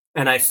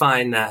I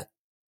find that,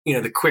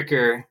 the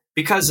quicker,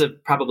 because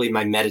of probably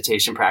my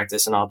meditation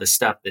practice and all this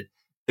stuff, that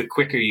the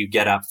quicker you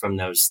get up from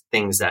those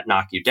things that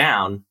knock you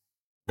down,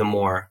 the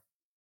more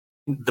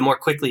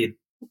quickly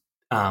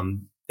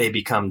they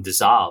become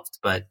dissolved.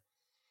 But,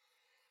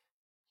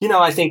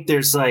 I think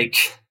there's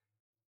like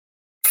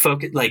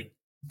focus, like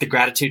the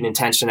gratitude and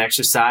intention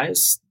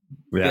exercise.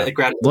 Yeah. The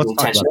gratitude and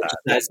intention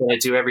exercise that I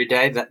do every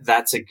day.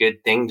 That's a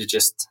good thing to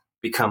just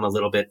become a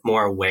little bit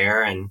more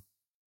aware. And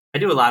I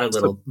do a lot of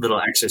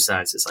little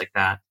exercises like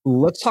that.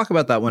 Let's talk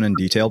about that one in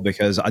detail,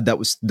 because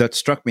that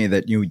struck me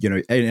that you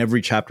in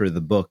every chapter of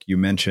the book you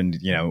mentioned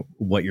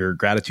what your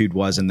gratitude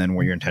was and then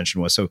what your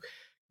intention was. So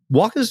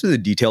walk us through the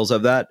details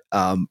of that,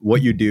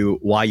 what you do,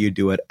 why you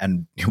do it,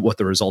 and what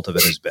the result of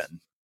it has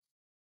been.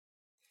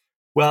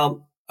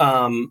 Well,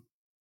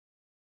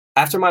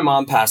 after my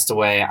mom passed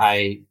away,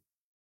 I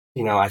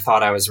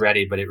thought I was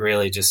ready, but it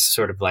really just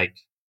sort of like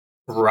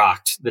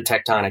rocked the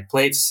tectonic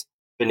plates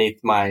beneath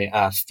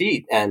my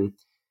feet. And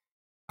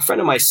a friend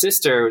of my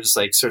sister was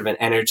like sort of an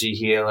energy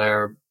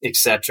healer,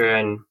 etc.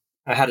 And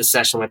I had a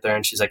session with her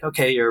and she's like,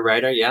 okay, you're a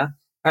writer. Yeah.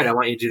 All right. I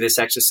want you to do this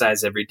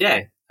exercise every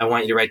day. I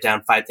want you to write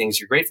down 5 things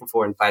you're grateful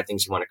for and 5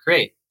 things you want to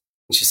create.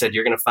 And she said,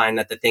 you're going to find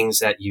that the things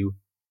that you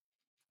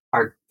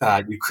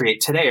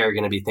create today are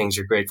going to be things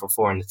you're grateful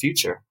for in the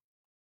future.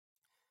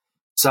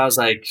 So I was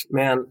like,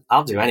 man,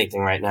 I'll do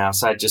anything right now.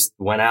 So I just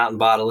went out and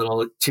bought a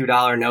little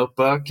 $2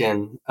 notebook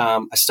and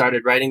I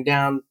started writing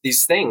down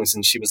these things.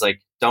 And she was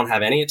like, don't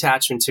have any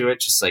attachment to it.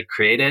 Just like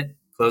create it,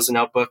 close the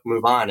notebook,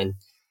 move on. And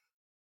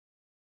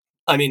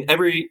I mean,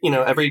 every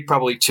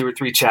probably 2 or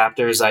 3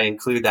 chapters, I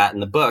include that in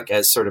the book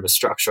as sort of a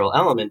structural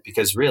element,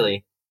 because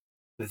really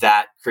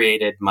that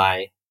created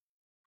my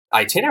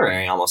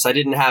itinerary almost. I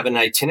didn't have an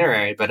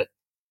itinerary, but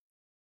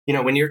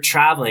when you're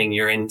traveling,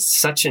 you're in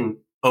such an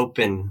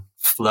open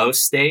flow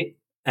state,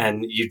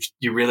 and you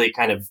really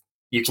kind of,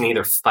 you can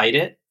either fight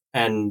it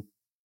and,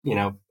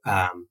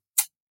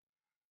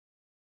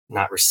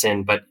 not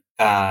rescind, but,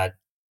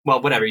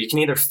 whatever, you can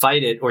either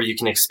fight it or you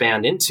can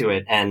expand into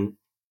it. And,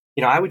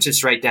 I would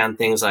just write down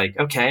things like,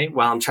 okay,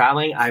 while I'm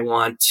traveling, I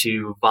want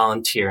to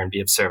volunteer and be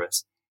of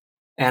service.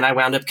 And I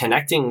wound up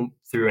connecting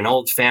through an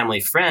old family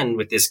friend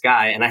with this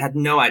guy, and I had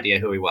no idea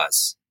who he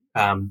was.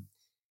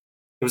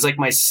 It was like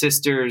my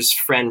sister's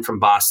friend from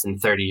Boston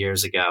 30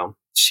 years ago.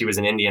 She was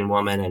an Indian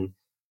woman, and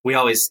we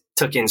always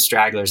took in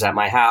stragglers at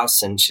my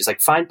house, and she's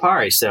like, find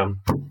Pari. So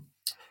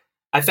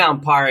I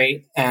found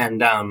Pari,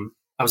 and I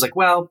was like,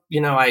 well,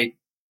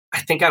 I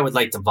think I would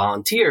like to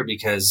volunteer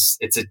because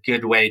it's a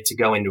good way to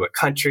go into a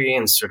country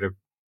and sort of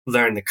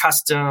learn the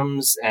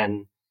customs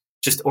and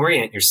just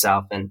orient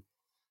yourself. And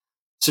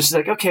so she's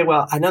like, okay,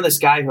 well, I know this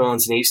guy who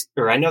owns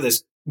I know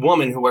this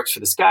woman who works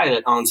for this guy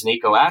that owns an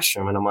eco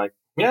ashram. And I'm like,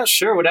 yeah,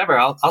 sure, whatever.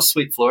 I'll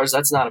sweep floors.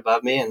 That's not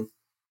above me. And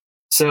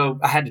so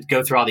I had to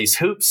go through all these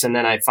hoops. And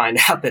then I find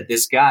out that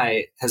this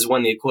guy has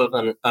won the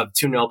equivalent of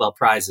 2 Nobel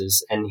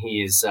Prizes. And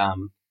he's,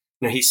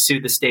 he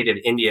sued the state of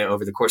India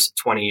over the course of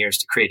 20 years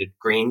to create a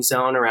green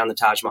zone around the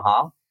Taj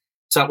Mahal.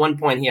 So at one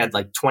point he had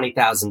like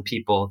 20,000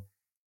 people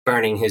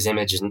burning his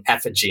image in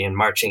effigy and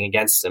marching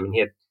against him. And he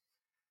had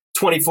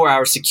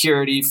 24-hour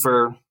security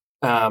for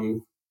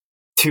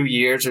 2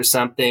 years or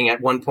something.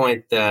 At one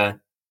point, the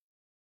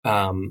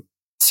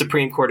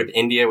Supreme Court of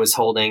India was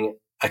holding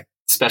a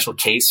special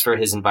case for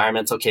his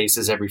environmental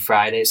cases every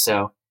Friday.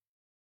 So,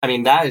 I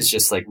mean, that is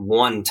just like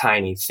one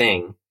tiny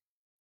thing.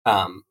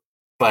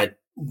 But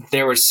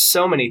there were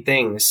so many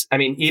things. I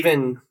mean,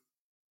 even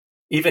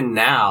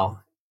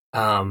now,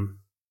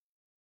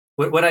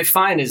 what I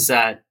find is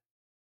that,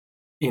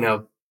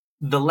 the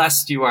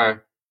less you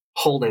are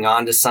holding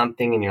on to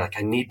something and you're like,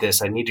 I need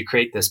this, I need to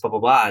create this, blah,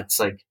 blah, blah. It's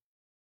like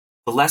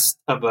the less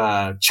of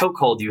a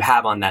chokehold you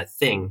have on that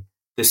thing,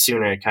 the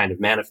sooner it kind of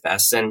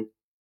manifests. And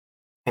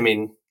I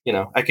mean,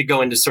 I could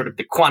go into sort of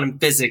the quantum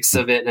physics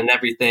of it and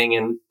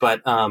everything.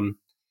 But yeah,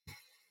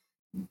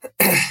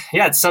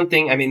 it's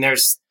something, I mean,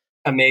 there's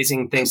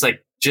amazing things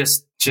like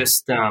just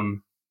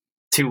 2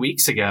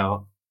 weeks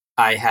ago,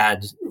 I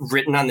had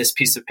written on this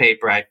piece of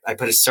paper, I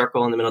put a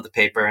circle in the middle of the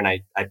paper and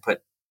I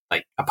put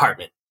like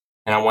apartment.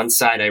 And on one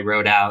side, I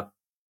wrote out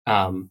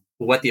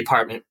what the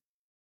apartment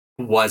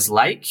was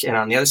like. And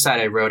on the other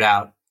side, I wrote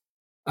out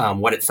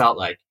what it felt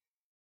like.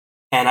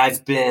 And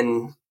I've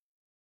been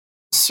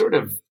sort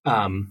of,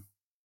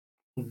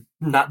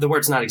 not the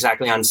word's not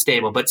exactly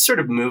unstable, but sort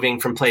of moving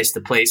from place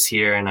to place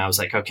here. And I was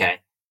like, okay,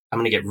 I'm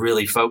going to get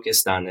really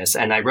focused on this.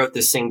 And I wrote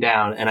this thing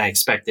down and I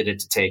expected it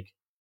to take,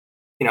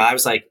 I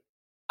was like,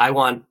 I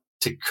want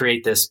to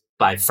create this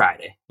by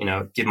Friday,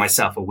 give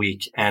myself a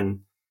week. And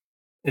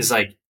it's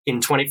like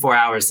in 24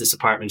 hours, this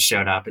apartment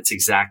showed up. It's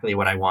exactly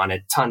what I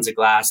wanted. Tons of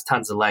glass,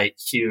 tons of light,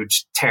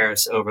 huge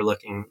terrace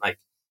overlooking like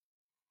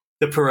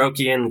the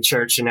parochial and the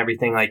church and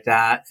everything like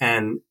that.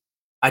 And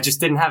I just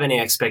didn't have any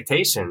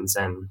expectations.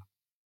 And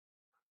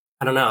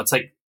I don't know. It's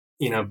like,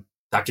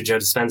 Dr. Joe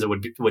Dispenza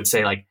would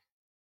say like,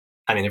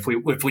 I mean,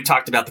 if we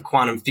talked about the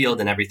quantum field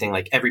and everything,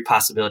 like every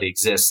possibility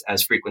exists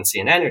as frequency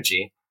and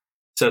energy.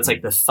 So it's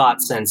like the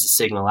thought sends a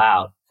signal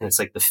out and it's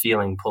like the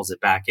feeling pulls it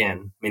back in.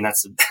 I mean,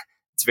 it's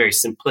a very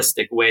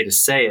simplistic way to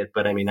say it,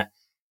 but I mean,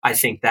 I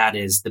think that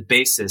is the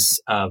basis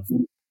of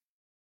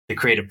the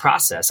creative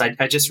process.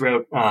 I just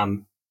wrote, I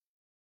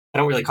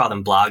don't really call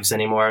them blogs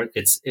anymore.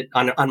 It's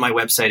on my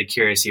website at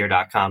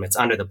CuriousEar.com. It's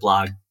under the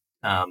blog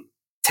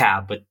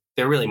tab, but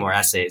they're really more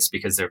essays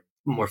because they're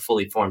more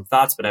fully formed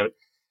thoughts. But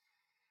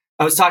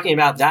I was talking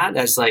about that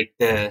as like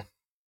the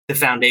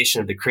foundation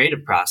of the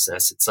creative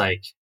process. It's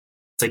like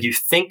you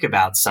think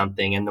about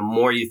something, and the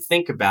more you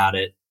think about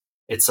it,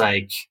 it's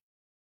like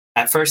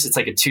at first it's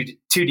like a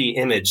 2D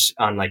image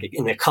on like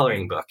in a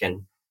coloring book,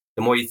 and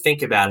the more you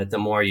think about it, the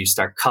more you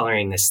start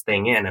coloring this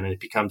thing in, and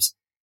it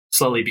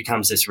slowly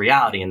becomes this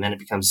reality, and then it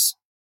becomes,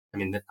 I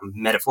mean,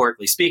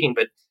 metaphorically speaking,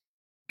 but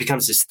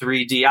becomes this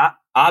 3D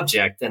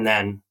object, and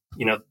then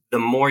the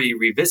more you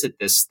revisit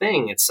this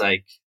thing, it's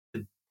like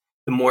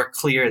the more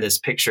clear this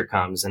picture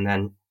comes, and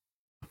then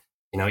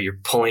you're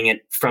pulling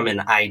it from an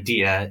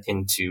idea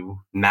into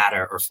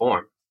matter or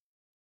form.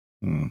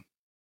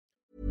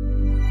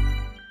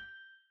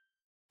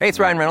 Hey, it's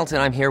Ryan Reynolds,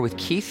 and I'm here with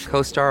Keith,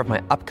 co-star of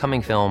my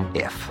upcoming film,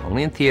 If,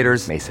 only in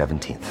theaters May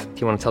 17th. Do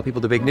you want to tell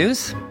people the big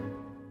news?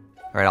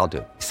 All right, I'll do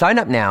it. Sign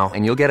up now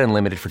and you'll get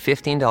unlimited for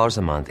 $15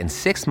 a month and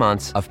 6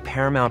 months of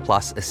Paramount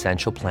Plus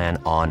Essential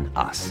Plan on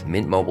us.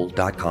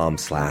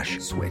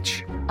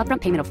 MintMobile.com/switch.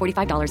 Upfront payment of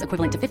 $45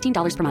 equivalent to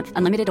 $15 per month.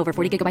 Unlimited over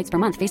 40 gigabytes per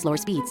month. Face lower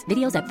speeds.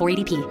 Videos at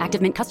 480p.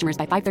 Active Mint customers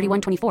by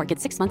 531.24 get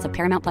 6 months of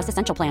Paramount Plus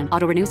Essential Plan.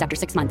 Auto renews after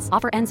 6 months.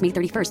 Offer ends May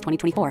 31st,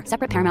 2024.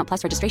 Separate Paramount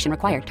Plus registration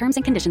required. Terms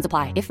and conditions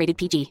apply if rated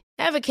PG.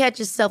 Ever catch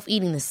yourself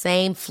eating the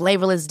same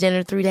flavorless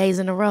dinner 3 days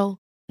in a row?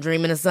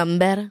 Dreaming of something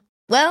better?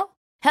 Well,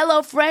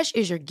 HelloFresh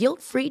is your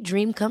guilt-free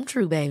dream come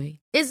true, baby.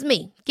 It's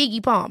me,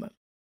 Keke Palmer.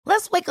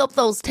 Let's wake up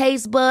those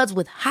taste buds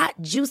with hot,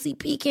 juicy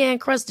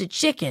pecan-crusted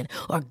chicken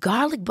or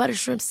garlic butter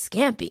shrimp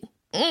scampi.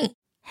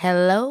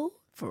 Hello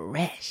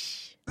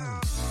Fresh.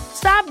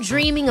 Stop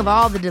dreaming of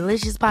all the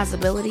delicious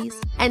possibilities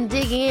and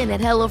dig in at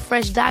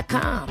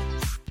HelloFresh.com.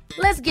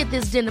 Let's get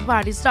this dinner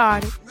party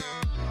started.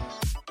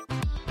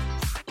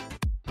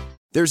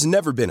 There's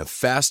never been a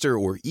faster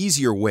or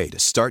easier way to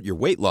start your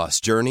weight loss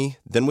journey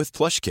than with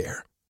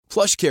PlushCare.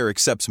 PlushCare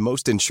accepts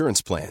most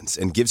insurance plans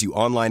and gives you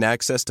online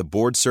access to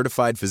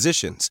board-certified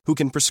physicians who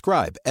can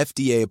prescribe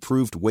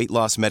FDA-approved weight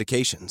loss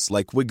medications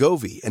like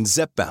Wegovy and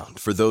Zepbound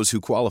for those who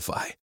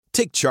qualify.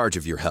 Take charge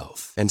of your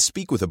health and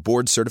speak with a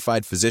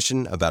board-certified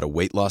physician about a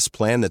weight loss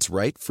plan that's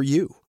right for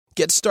you.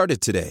 Get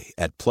started today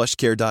at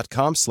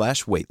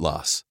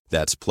plushcare.com/weight-loss.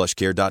 That's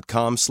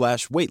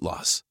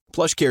plushcare.com/weight-loss.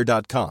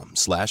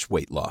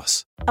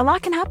 plushcare.com/weight-loss. A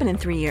lot can happen in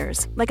 3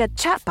 years, like a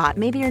chatbot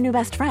may be your new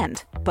best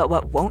friend. But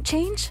what won't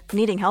change?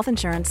 Needing health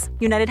insurance.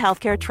 United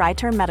Healthcare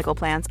Tri-Term Medical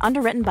Plans,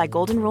 underwritten by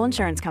Golden Rule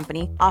Insurance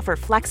Company, offer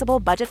flexible,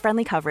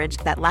 budget-friendly coverage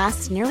that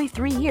lasts nearly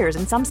 3 years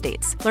in some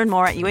states. Learn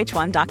more at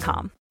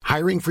uh1.com.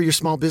 Hiring for your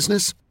small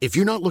business? If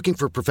you're not looking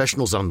for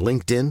professionals on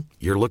LinkedIn,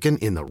 you're looking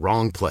in the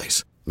wrong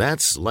place.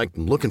 That's like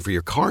looking for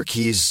your car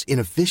keys in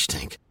a fish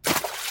tank.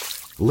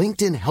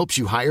 LinkedIn helps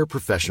you hire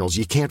professionals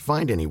you can't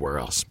find anywhere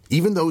else,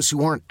 even those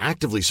who aren't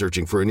actively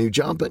searching for a new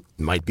job but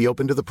might be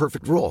open to the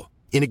perfect role.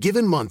 In a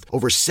given month,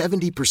 over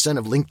 70%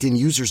 of LinkedIn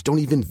users don't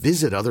even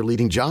visit other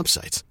leading job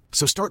sites.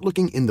 So start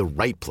looking in the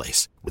right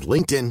place. With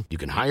LinkedIn, you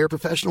can hire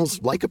professionals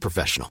like a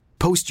professional.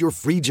 Post your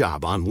free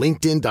job on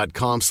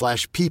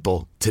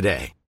linkedin.com/people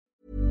today.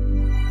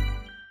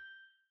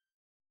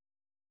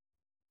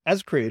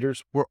 As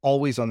creators, we're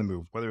always on the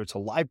move. Whether it's a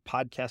live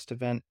podcast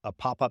event, a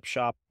pop-up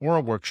shop, or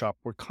a workshop,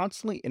 we're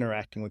constantly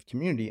interacting with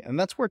community, and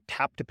that's where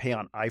Tap to Pay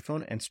on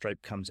iPhone and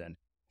Stripe comes in.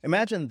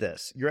 Imagine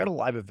this. You're at a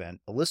live event,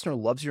 a listener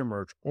loves your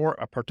merch, or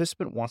a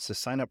participant wants to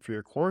sign up for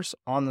your course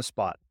on the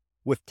spot.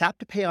 With Tap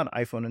to Pay on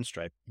iPhone and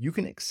Stripe, you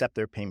can accept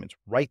their payments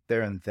right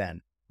there and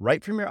then,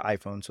 right from your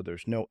iPhone, so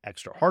there's no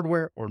extra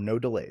hardware or no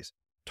delays.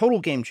 Total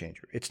game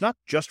changer. It's not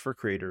just for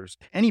creators.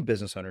 Any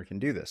business owner can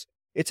do this.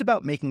 It's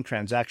about making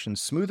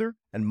transactions smoother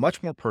and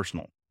much more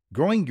personal,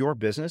 growing your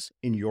business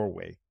in your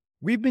way.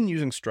 We've been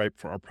using Stripe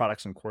for our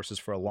products and courses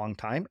for a long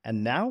time,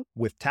 and now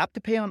with Tap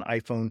to Pay on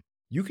iPhone,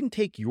 you can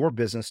take your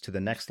business to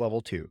the next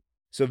level too.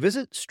 So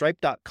visit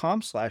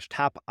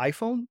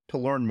stripe.com/tapiphone to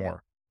learn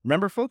more.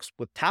 Remember, folks,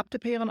 with Tap to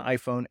Pay on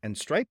iPhone and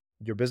Stripe,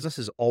 your business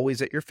is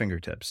always at your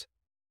fingertips.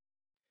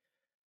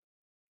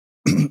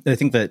 I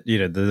think that,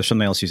 there's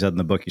something else you said in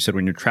the book. You said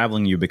when you're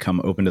traveling, you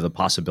become open to the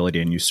possibility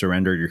and you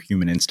surrender your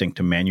human instinct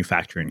to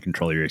manufacture and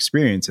control your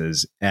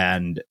experiences.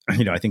 And,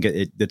 I think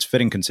it's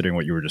fitting considering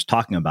what you were just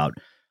talking about.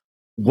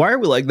 Why are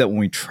we like that when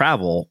we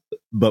travel,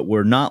 but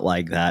we're not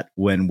like that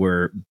when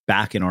we're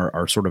back in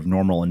our sort of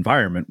normal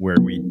environment where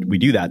we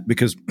do that?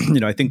 Because,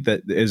 I think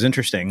that is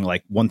interesting.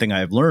 Like one thing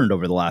I've learned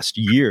over the last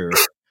year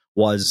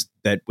was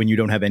that when you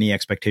don't have any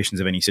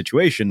expectations of any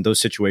situation, those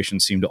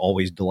situations seem to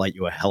always delight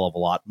you a hell of a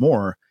lot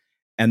more.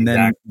 And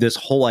then this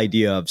whole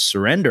idea of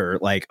surrender,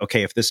 like,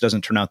 okay, if this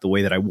doesn't turn out the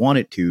way that I want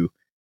it to,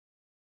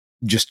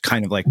 just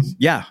kind of like,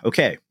 yeah,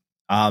 okay.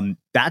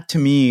 That to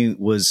me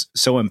was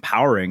so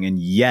empowering. And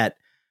yet,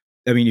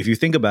 I mean, if you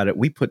think about it,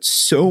 we put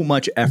so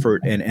much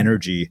effort and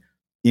energy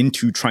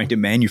into trying to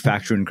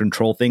manufacture and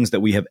control things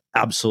that we have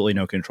absolutely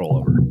no control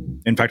over.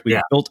 In fact, we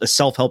built a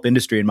self-help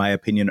industry, in my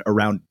opinion,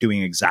 around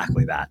doing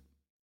exactly that.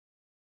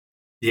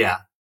 Yeah.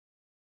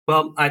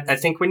 Well, I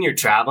think when you're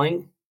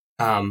traveling,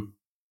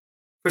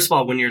 first of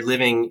all, when you're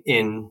living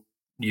in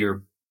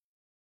your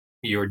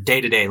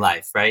day-to-day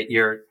life, right?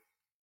 You're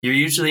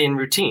usually in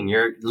routine.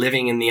 You're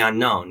living in the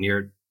unknown.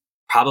 You're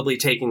probably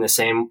taking the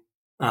same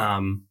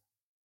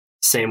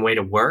way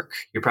to work.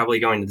 You're probably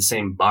going to the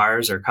same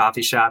bars or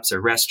coffee shops or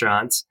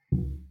restaurants.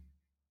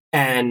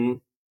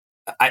 And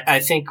I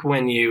think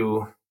when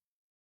you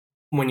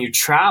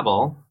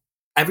travel,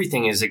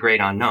 everything is a great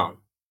unknown.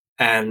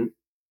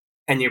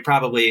 And you're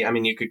probably, I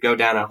mean, you could go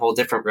down a whole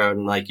different road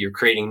and like you're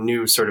creating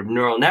new sort of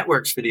neural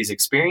networks for these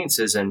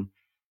experiences. And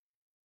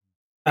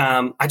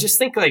I just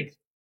think like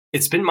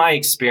it's been my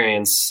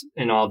experience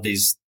in all of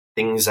these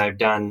things I've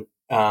done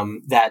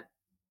that,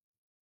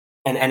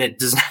 and it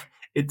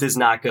does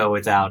not go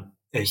without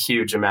a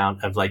huge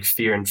amount of like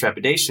fear and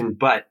trepidation.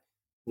 But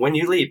when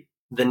you leap,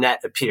 the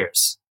net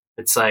appears.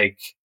 It's like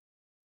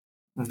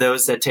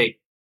those that take,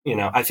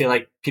 I feel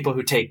like people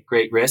who take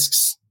great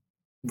risks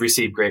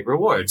receive great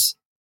rewards.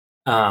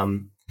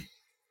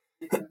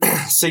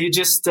 So you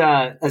just,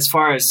 as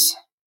far as,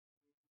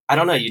 I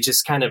don't know, you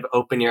just kind of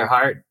open your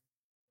heart.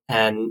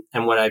 And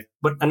what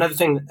another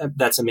thing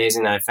that's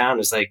amazing that I found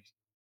is like,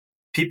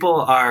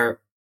 people are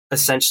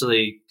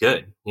essentially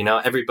good. You know,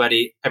 every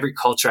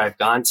culture I've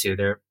gone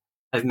to,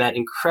 I've met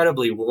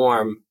incredibly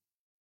warm,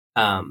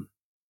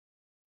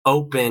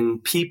 open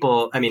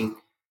people. I mean,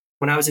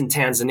 when I was in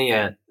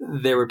Tanzania,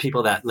 there were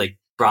people that like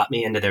brought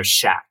me into their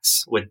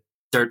shacks with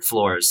dirt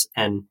floors,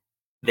 and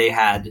they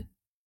had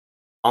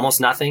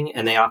almost nothing,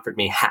 and they offered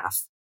me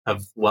half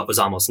of what was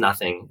almost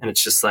nothing. And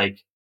it's just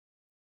like,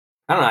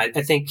 I don't know.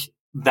 I think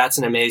that's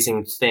an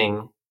amazing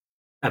thing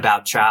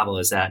about travel,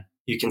 is that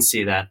you can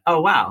see that,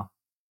 oh, wow,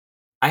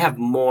 I have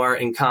more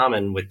in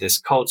common with this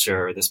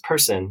culture or this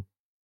person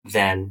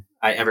than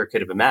I ever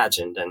could have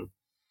imagined. And,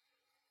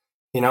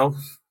 you know,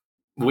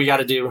 we got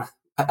to do,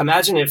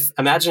 imagine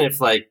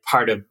if like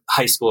part of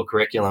high school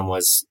curriculum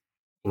was,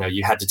 you know,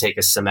 you had to take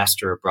a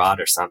semester abroad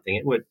or something.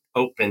 It would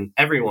open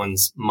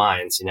everyone's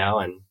minds, you know,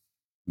 and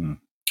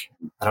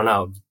I don't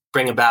know,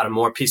 bring about a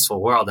more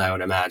peaceful world, I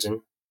would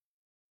imagine.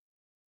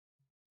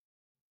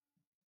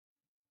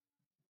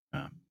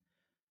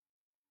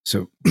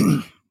 So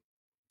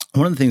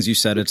one of the things you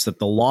said, it's that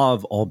the law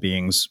of all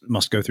beings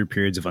must go through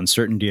periods of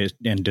uncertainty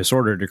and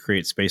disorder to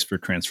create space for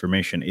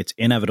transformation. It's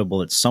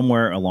inevitable. It's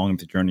somewhere along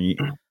the journey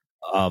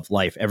of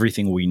life.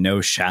 Everything we know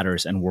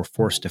shatters, and we're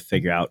forced to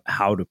figure out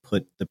how to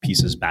put the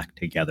pieces back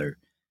together.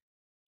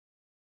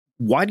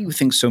 Why do you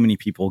think so many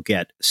people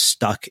get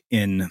stuck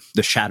in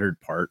the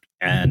shattered part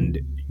and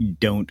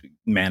don't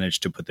manage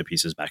to put the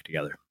pieces back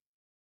together?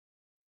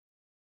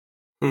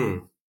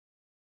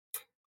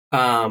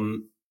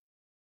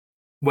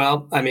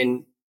 Well, I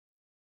mean,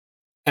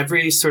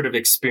 every sort of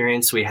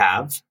experience we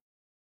have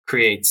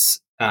creates,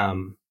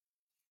 you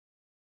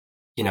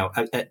know,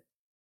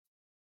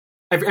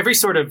 every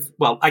sort of,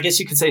 well, I guess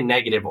you could say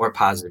negative or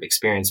positive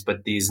experience,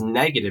 but these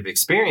negative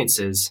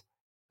experiences,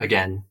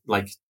 again,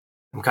 like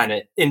I'm kind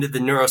of into the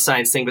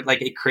neuroscience thing, but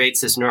like it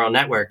creates this neural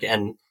network.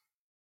 And,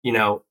 you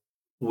know,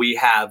 we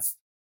have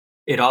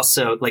it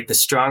also, like the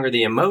stronger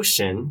the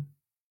emotion,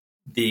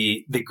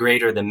 the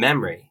greater the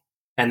memory.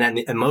 And then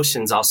the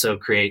emotions also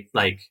create,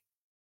 like,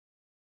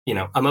 you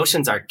know,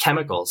 emotions are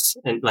chemicals,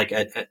 and like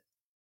a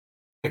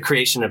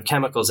creation of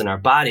chemicals in our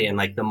body. And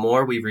like the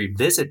more we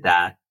revisit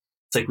that,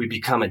 it's like we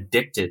become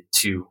addicted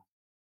to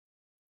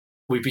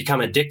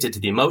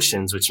the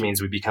emotions, which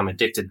means we become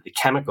addicted to the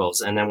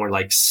chemicals. And then we're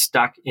like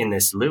stuck in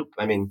this loop.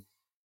 I mean,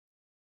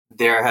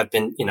 there have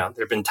been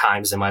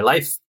times in my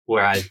life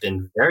where I've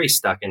been very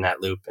stuck in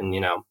that loop. And,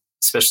 you know,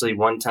 especially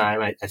one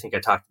time, I think I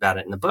talked about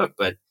it in the book,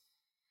 but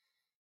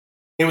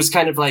it was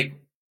kind of like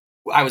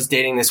I was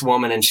dating this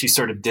woman and she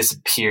sort of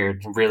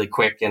disappeared really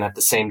quick. And at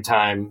the same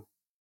time,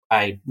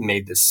 I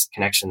made this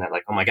connection that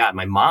like, oh my God,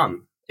 my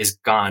mom is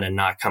gone and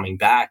not coming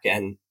back.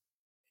 And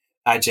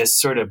I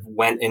just sort of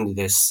went into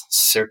this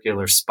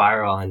circular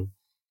spiral. And,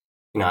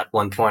 you know, at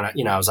one point,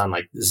 you know, I was on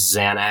like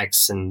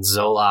Xanax and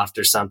Zoloft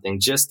or something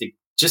just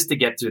to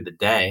get through the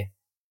day.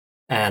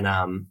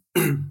 And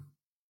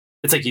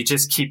it's like you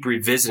just keep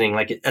revisiting,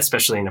 like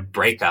especially in a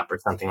breakup or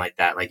something like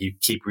that. Like you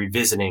keep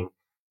revisiting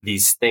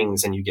these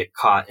things and you get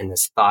caught in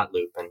this thought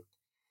loop. And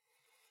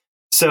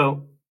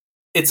so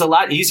it's a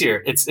lot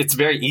easier. It's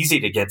very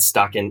easy to get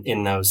stuck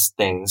in those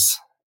things.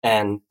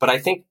 But I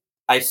think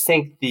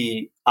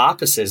the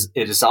opposite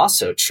is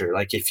also true.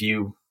 Like if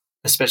you,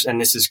 especially,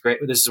 and this is great.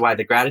 This is why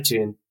the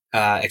gratitude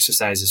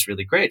exercise is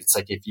really great. It's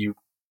like if you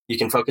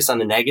can focus on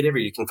the negative or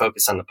you can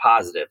focus on the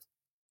positive,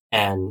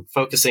 and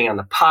focusing on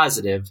the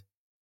positive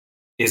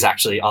is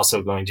actually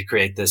also going to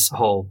create this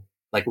whole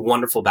like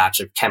wonderful batch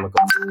of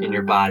chemicals in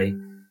your body.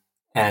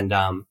 And,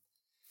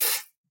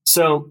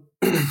 so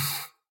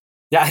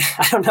yeah,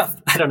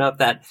 I don't know if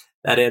that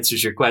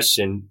answers your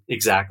question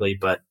exactly,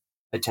 but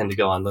I tend to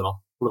go on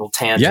little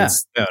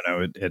tangents. Yeah,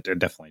 no, it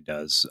definitely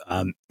does.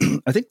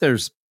 I think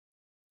there's,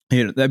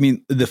 you know, I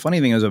mean, the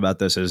funny thing is about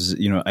this is,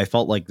 you know, I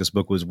felt like this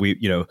book was,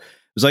 it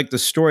was like the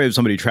story of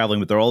somebody traveling,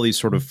 but there are all these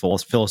sort of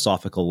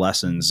philosophical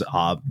lessons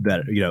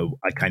that, you know,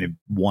 I kind of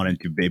wanted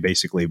to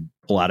basically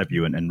pull out of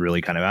you and really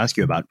kind of ask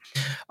you about.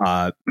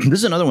 This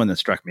is another one that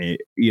struck me.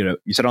 You know,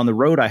 you said on the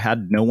road, I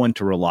had no one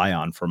to rely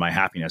on for my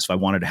happiness. If I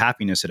wanted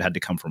happiness, it had to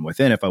come from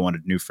within. If I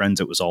wanted new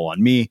friends, it was all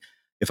on me.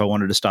 If I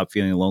wanted to stop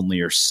feeling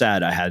lonely or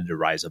sad, I had to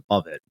rise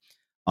above it.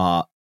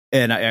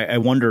 And I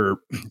wonder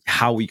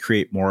how we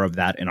create more of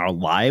that in our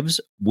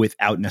lives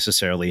without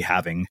necessarily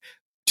having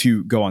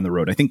to go on the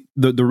road. I think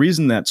the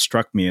reason that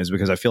struck me is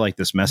because I feel like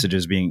this message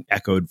is being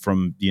echoed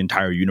from the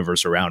entire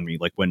universe around me.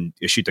 Like when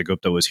Ishita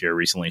Gupta was here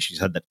recently, she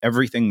said that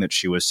everything that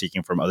she was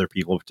seeking from other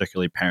people,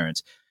 particularly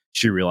parents,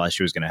 she realized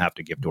she was going to have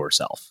to give to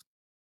herself.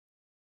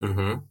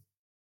 Mm-hmm.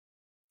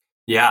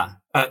 Yeah.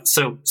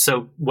 So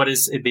what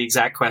is the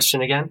exact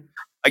question again?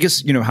 I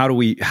guess, you know, how do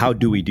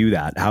we do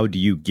that? How do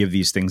you give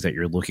these things that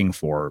you're looking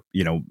for?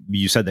 You know,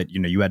 you said that, you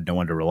know, you had no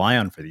one to rely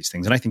on for these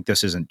things. And I think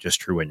this isn't just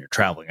true when you're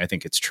traveling. I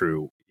think it's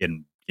true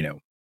in, you know,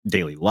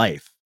 daily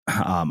life.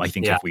 I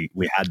think if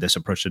we had this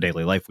approach to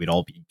daily life, we'd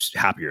all be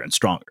happier and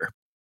stronger.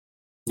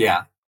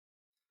 Yeah.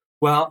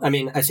 Well, I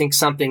mean, I think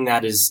something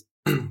that is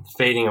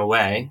fading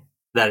away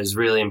that is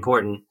really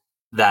important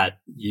that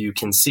you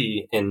can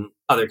see in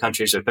other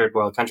countries or third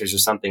world countries or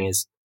something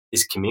is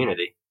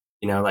community.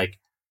 You know, like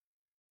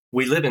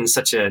we live in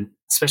such a,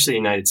 especially the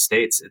United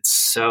States, it's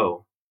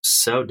so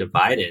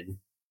divided,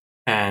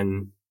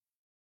 and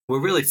we're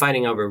really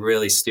fighting over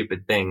really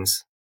stupid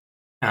things.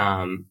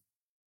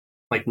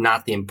 Like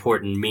not the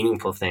important,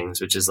 meaningful things,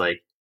 which is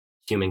like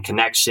human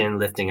connection,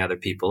 lifting other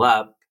people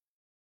up,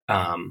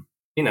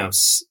 you know,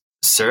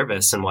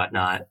 service and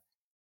whatnot.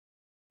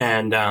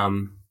 And, I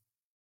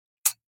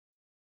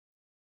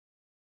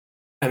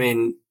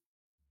mean,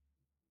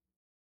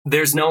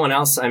 there's no one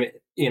else. I mean,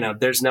 you know,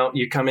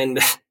 you come in,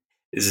 this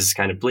is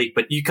kind of bleak,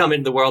 but you come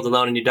into the world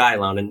alone and you die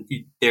alone. And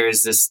there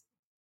is this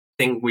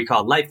thing we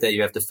call life that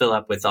you have to fill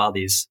up with all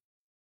these,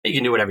 you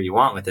can do whatever you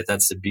want with it.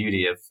 That's the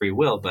beauty of free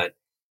will. But,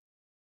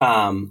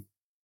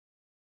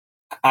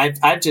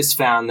 I've just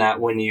found that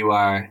when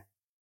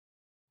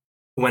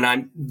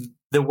I'm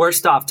the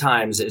worst off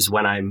times is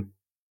when I'm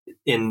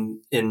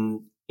in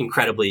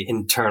incredibly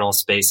internal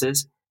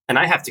spaces, and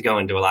I have to go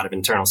into a lot of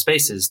internal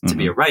spaces to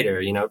be a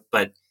writer, you know,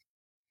 but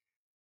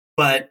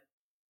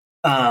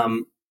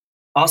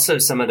also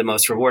some of the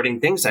most rewarding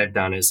things I've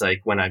done is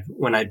like when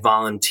I've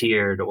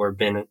volunteered or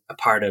been a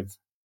part of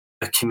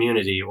a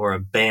community or a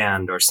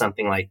band or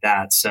something like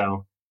that.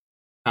 So,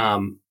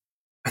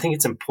 I think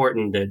it's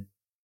important to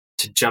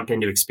jump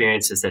into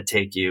experiences that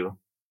take you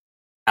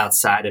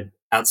outside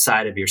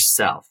of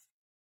yourself.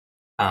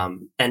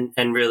 And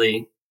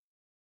really,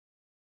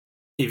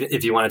 even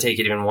if you want to take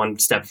it even one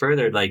step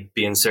further, like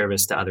be in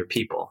service to other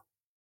people,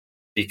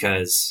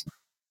 because,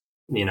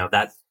 you know,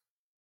 that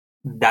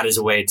is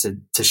a way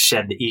to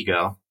shed the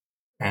ego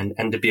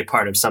and to be a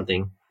part of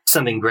something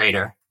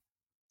greater.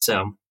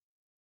 So.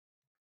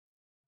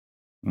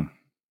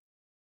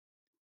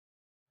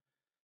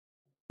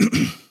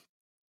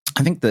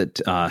 I think that,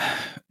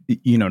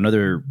 you know,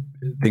 another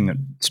thing that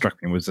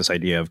struck me was this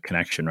idea of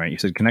connection, right? You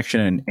said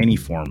connection in any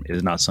form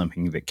is not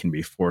something that can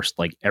be forced.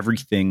 Like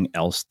everything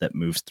else that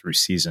moves through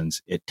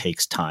seasons, it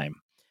takes time.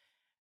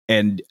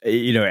 And,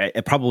 you know,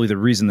 probably the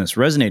reason this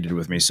resonated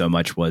with me so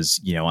much was,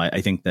 you know, I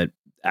think that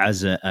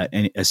as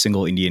a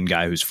single Indian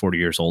guy who's 40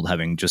 years old,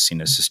 having just seen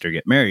his sister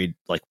get married,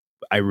 like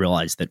I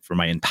realized that for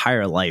my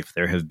entire life,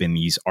 there have been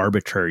these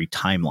arbitrary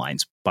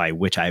timelines by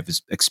which I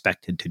was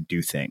expected to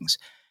do things.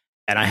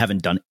 And I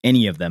haven't done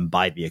any of them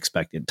by the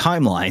expected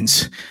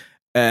timelines.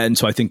 And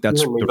so I think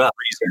that's the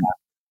reason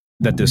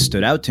that this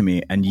stood out to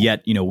me. And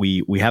yet, you know,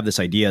 we have this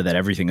idea that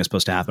everything is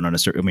supposed to happen on a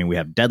certain, I mean, we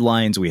have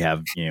deadlines, we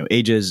have, you know,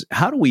 ages.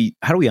 How do we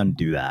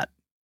undo that?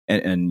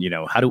 And you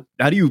know, how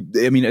do you,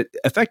 I mean,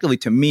 effectively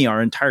to me,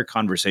 our entire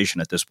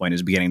conversation at this point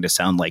is beginning to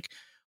sound like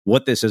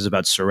what this is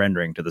about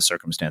surrendering to the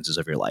circumstances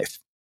of your life.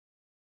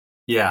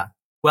 Yeah.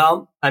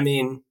 Well, I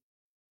mean,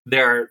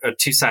 there are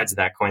two sides of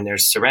that coin.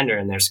 There's surrender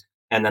and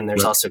then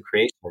there's also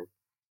creation.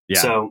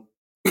 Yeah. So,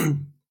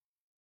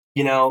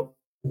 you know,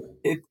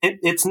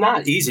 it's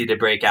not easy to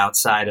break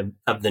outside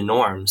of the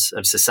norms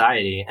of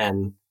society.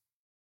 And,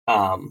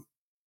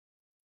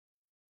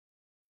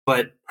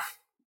 but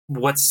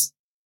what's,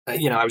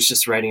 you know, I was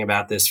just writing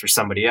about this for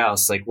somebody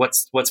else. Like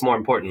what's more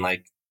important,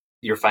 like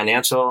your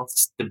financial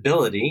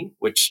stability,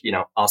 which, you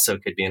know, also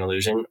could be an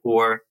illusion,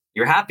 or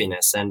your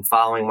happiness and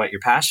following what you're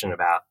passionate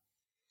about.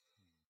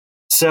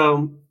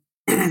 So,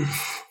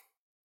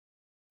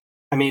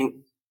 I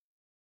mean,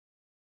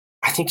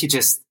 I think you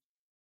just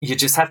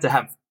have to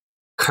have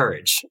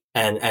courage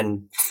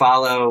and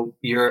follow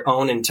your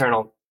own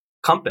internal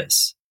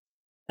compass,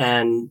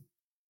 and,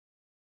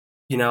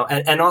 you know,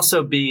 and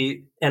also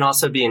be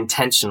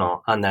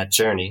intentional on that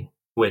journey,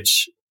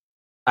 which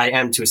I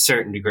am to a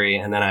certain degree.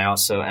 And then I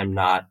also am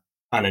not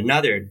on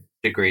another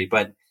degree,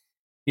 but,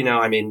 you know,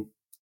 I mean,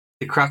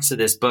 the crux of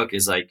this book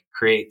is like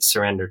create,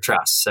 surrender,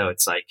 trust. So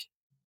it's like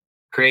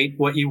create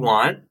what you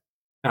want,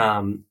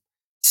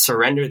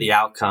 surrender the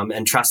outcome,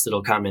 and trust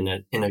it'll come in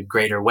a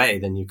greater way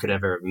than you could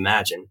ever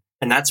imagine.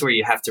 And that's where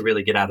you have to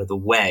really get out of the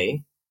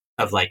way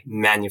of like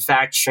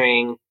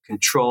manufacturing,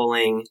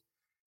 controlling,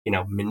 you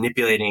know,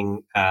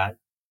 manipulating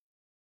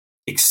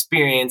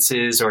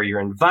experiences or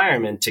your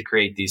environment to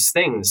create these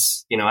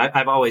things. You know,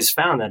 I've always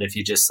found that if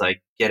you just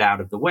like get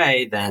out of the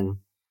way, then,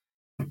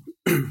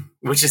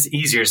 which is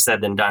easier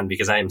said than done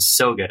because I am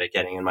so good at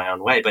getting in my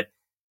own way. But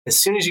as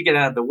soon as you get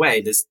out of the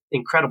way, this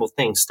incredible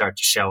things start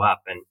to show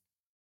up.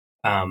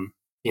 And,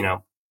 you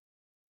know,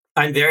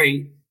 I'm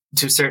very,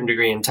 to a certain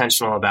degree,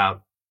 intentional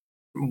about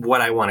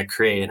what I want to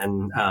create.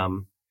 And,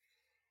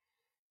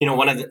 you know,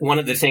 one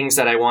of the things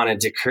that I wanted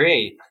to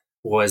create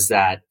was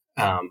that,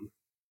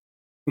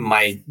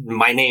 my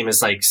name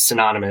is like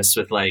synonymous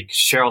with like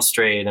Cheryl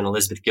Strayed and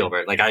Elizabeth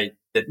Gilbert. Like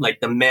like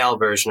the male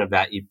version of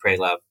that Eat, Pray,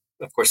 Love.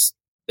 Of course,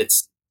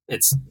 it's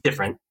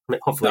different.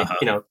 Hopefully,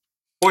 you know,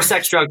 more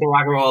sex, drugs, and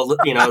rock and roll.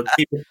 You know,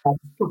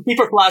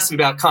 deeper philosophy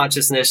about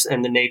consciousness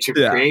and the nature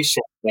of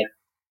creation.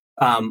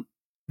 But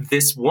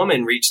this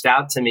woman reached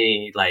out to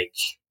me like,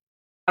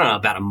 I don't know,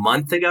 about a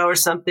month ago or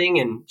something,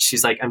 and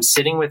she's like, "I'm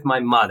sitting with my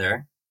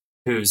mother,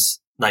 who's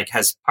like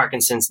has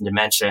Parkinson's and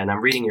dementia, and I'm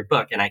reading your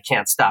book and I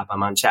can't stop.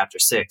 I'm on chapter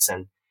 6.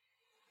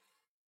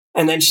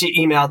 And then she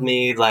emailed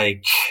me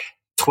like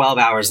 12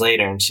 hours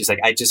later, and she's like,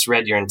 I just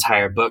read your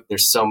entire book.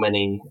 There's so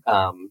many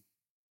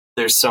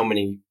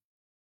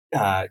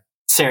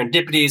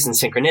serendipities and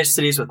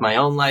synchronicities with my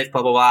own life,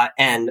 blah, blah, blah.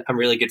 And I'm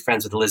really good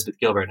friends with Elizabeth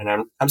Gilbert,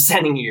 and I'm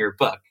sending you your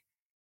book.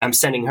 I'm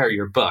sending her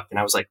your book. And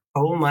I was like,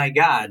 oh my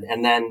God.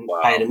 And then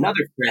I had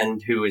another friend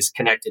who is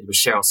connected with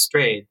Cheryl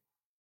Strayed,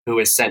 who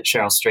has sent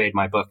Cheryl Strayed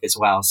my book as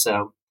well.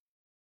 So,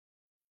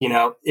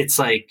 it's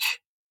like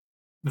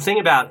the thing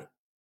about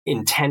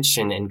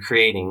intention and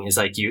creating is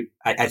like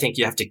I think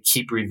you have to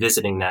keep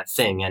revisiting that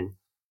thing. And,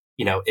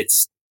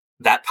 it's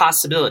that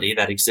possibility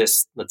that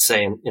exists, let's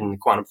say in the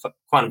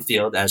quantum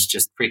field as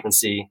just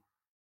frequency,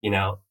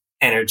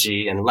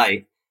 energy and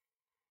light.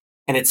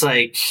 And it's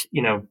like,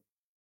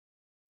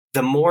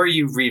 the more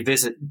you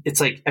revisit,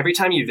 it's like every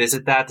time you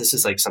visit that, this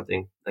is like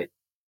something like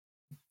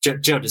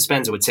Joe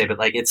Dispenza would say, but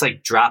like, it's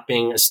like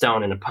dropping a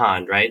stone in a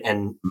pond, right?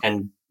 And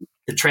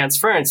the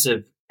transference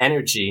of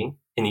energy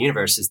in the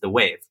universe is the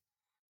wave.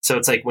 So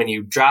it's like when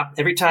you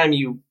every time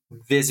you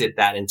visit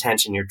that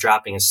intention, you're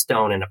dropping a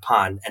stone in a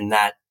pond, and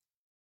that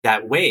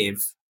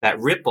wave, that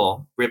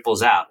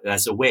ripples out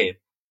as a wave.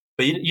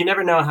 But you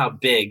never know how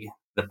big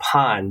the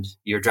pond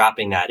you're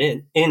dropping that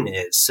in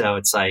is. So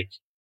it's like,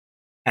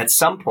 at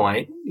some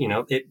point,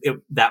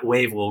 that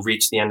wave will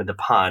reach the end of the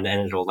pond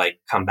and it'll like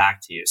come back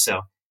to you. So,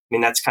 I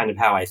mean, that's kind of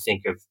how I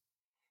think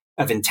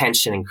of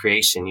intention and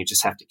creation. You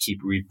just have to keep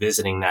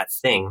revisiting that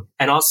thing.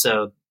 And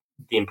also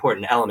the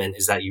important element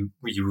is that you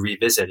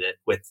revisit it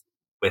with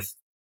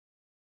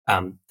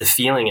the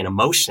feeling and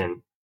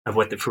emotion of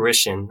what the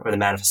fruition or the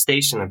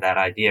manifestation of that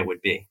idea would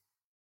be.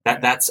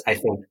 That's, I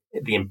think,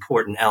 the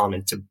important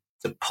element to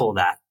pull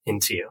that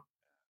into you.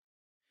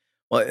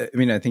 Well, I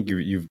mean, I think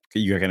you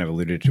kind of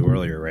alluded to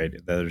earlier, right?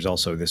 That there's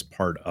also this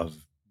part of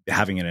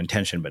having an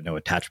intention but no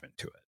attachment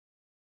to it.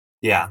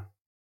 Yeah.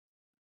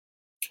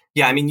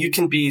 Yeah, I mean, you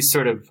can be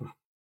sort of,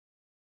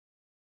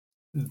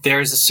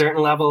 there's a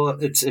certain level,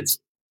 it's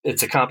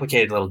a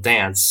complicated little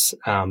dance,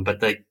 but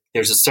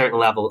there's a certain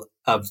level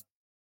of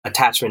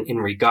attachment in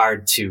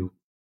regard to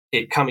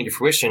it coming to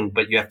fruition,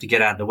 but you have to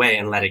get out of the way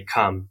and let it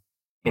come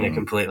in a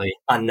completely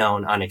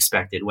unknown,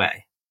 unexpected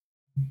way.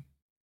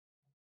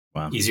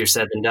 Wow. Easier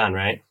said than done,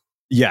 right?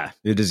 Yeah,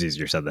 it is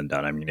easier said than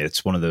done. I mean,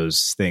 it's one of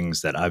those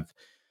things that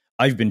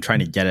I've been trying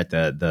to get at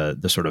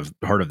the sort of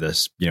heart of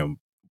this,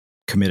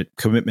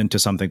 commitment to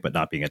something, but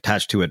not being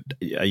attached to it.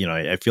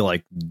 I feel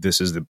like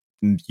this is the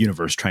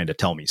universe trying to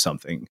tell me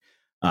something,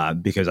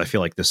 because I feel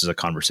like this is a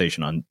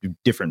conversation on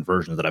different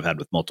versions that I've had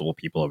with multiple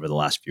people over the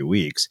last few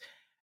weeks.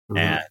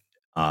 Mm-hmm.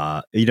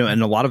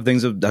 And a lot of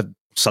things have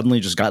suddenly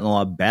just gotten a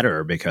lot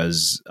better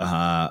because,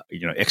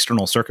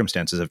 external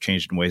circumstances have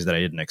changed in ways that I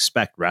didn't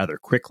expect rather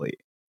quickly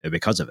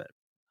because of it.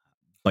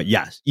 But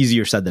yes,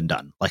 easier said than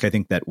done. Like, I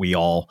think that we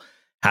all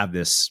have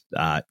this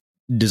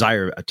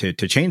desire to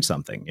change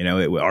something.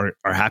 Our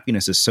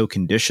happiness is so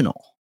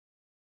conditional.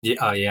 Yeah.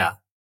 Oh, yeah.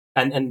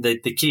 And the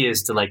key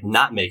is to like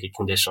not make it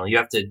conditional. You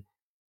have to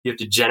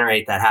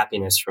generate that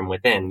happiness from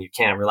within. You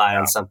can't rely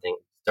on something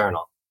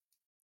external.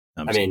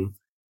 I mean,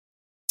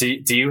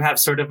 do you have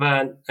sort of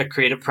a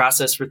creative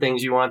process for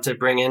things you want to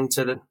bring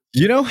into the?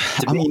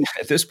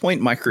 At this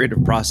point, my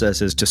creative process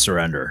is to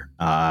surrender.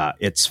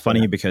 It's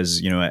funny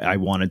because, I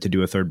wanted to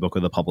do a third book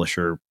with a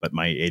publisher, but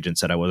my agent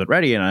said I wasn't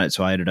ready. And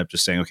so I ended up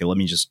just saying, okay, let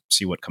me just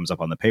see what comes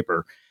up on the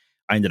paper.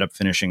 I ended up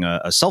finishing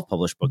a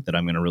self-published book that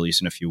I'm going to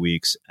release in a few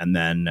weeks. And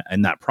then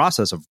in that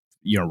process of,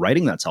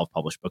 writing that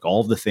self-published book,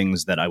 all of the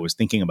things that I was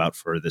thinking about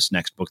for this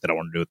next book that I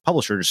want to do with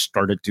publishers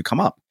started to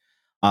come up.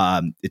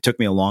 It took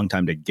me a long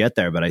time to get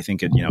there, but I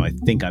think I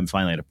think I'm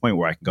finally at a point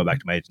where I can go back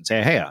to my agent and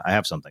say, hey, I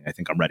have something. I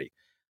think I'm ready.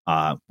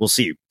 We'll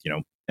see,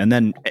 and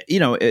then,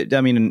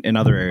 in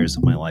other areas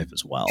of my life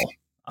as well,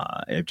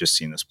 I've just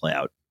seen this play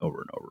out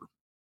over and over.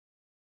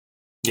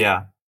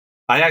 Yeah.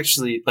 I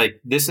actually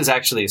this is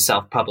actually a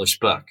self-published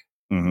book,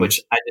 mm-hmm.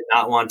 which I did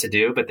not want to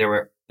do, but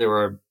there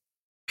were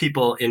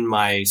people in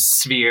my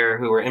sphere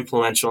who were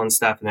influential and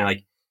stuff. And they're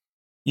like,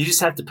 you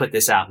just have to put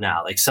this out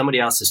now. Like, somebody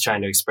else is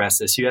trying to express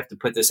this. You have to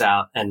put this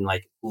out and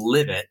like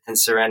live it and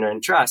surrender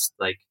and trust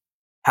like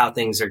how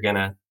things are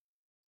gonna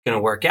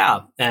work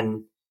out.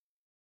 And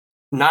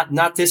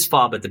not this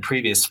fall, but the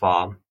previous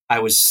fall, I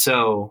was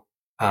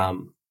I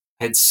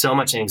had so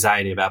much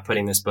anxiety about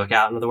putting this book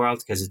out into the world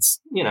because it's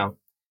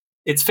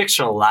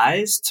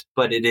fictionalized,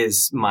 but it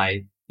is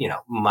my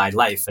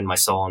life and my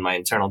soul and my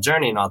internal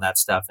journey and all that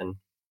stuff. And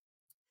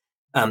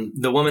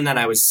the woman that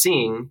I was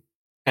seeing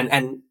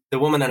and the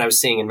woman that I was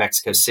seeing in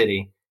Mexico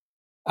City,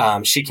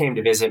 she came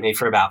to visit me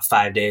for about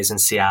 5 days in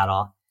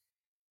Seattle.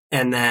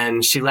 And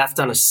then she left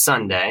on a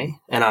Sunday.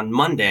 And on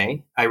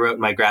Monday, I wrote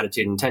my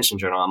gratitude intention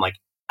journal. I'm like,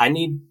 I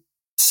need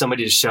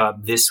somebody to show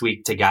up this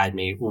week to guide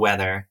me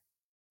whether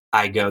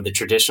I go the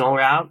traditional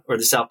route or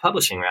the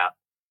self-publishing route.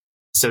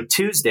 So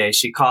Tuesday,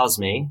 she calls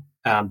me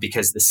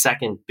because the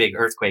second big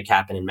earthquake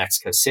happened in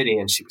Mexico City,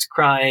 and she was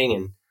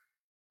crying.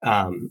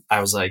 And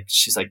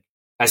she's like,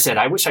 I said,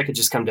 I wish I could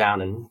just come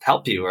down and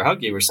help you or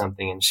hug you or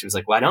something. And she was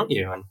like, why don't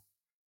you? And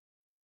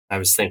I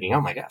was thinking,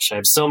 oh my gosh, I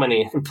have so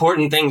many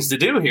important things to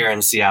do here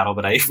in Seattle,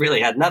 but I really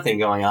had nothing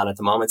going on at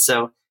the moment.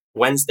 So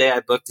Wednesday,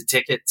 I booked a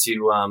ticket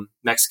to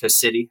Mexico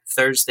City.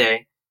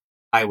 Thursday,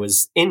 I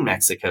was in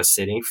Mexico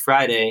City.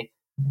 Friday,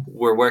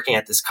 we're working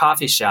at this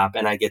coffee shop,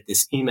 and I get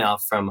this email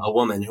from a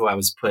woman who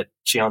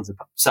she owns a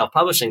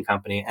self-publishing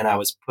company, and I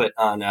was put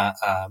on a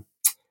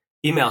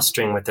email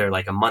string with her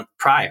like a month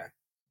prior.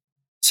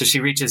 So she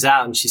reaches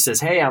out and she says,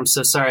 hey, I'm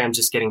so sorry. I'm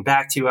just getting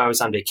back to you. I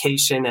was on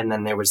vacation, and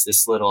then there was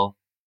this little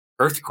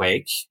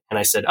earthquake. And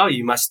I said, oh,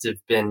 you must have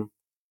been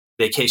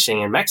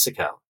vacationing in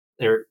Mexico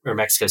or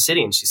Mexico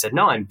City. And she said,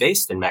 no, I'm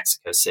based in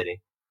Mexico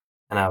City.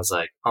 And I was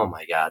like, oh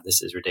my God,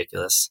 this is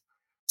ridiculous.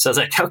 So I was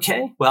like,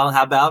 okay, well,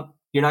 how about,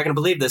 you're not going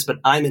to believe this, but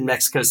I'm in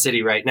Mexico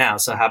City right now.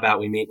 So how about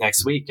we meet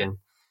next week? And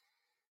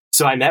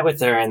so I met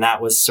with her, and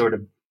that was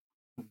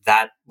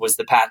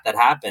the path that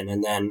happened.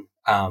 And then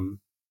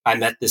I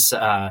met this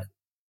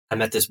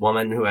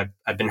woman who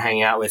I've been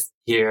hanging out with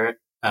here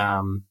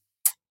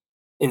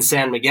in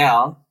San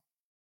Miguel,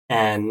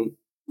 and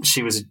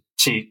she was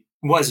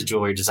a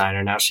jewelry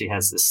designer. Now she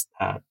has this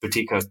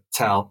boutique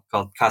hotel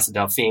called Casa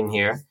Delfin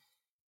here.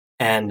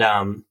 And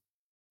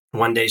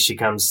one day she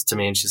comes to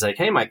me and she's like,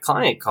 hey, my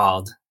client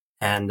called,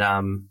 and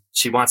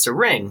she wants a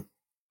ring.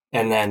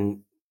 And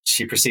then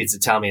she proceeds to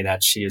tell me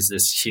that she is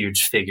this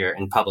huge figure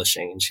in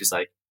publishing. And she's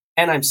like,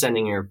 and I'm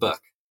sending her a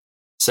book.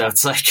 So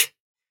it's like,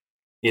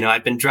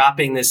 I've been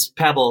dropping this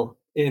pebble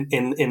in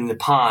the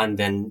pond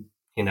and,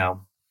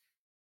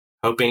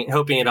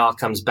 hoping it all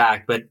comes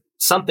back. But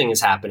something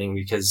is happening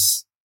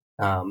because,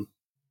 some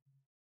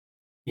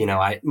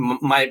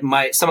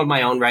of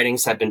my own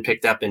writings have been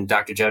picked up in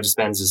Dr. Joe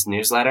Dispenza's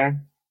newsletter.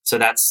 So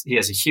he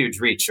has a huge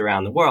reach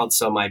around the world.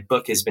 So my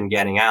book has been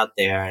getting out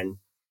there, and,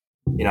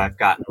 I've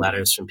gotten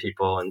letters from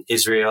people in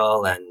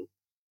Israel and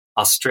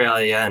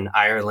Australia and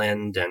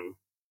Ireland and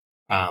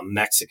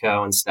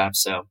Mexico and stuff.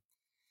 So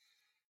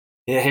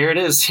yeah, here it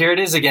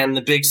is again,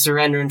 the big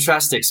surrender and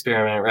trust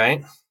experiment,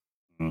 right?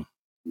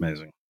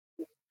 Amazing.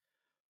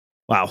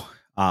 Wow.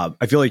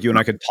 I feel like you and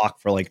I could talk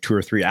for like 2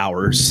 or 3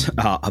 hours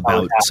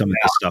about some of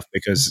this stuff,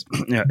 because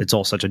it's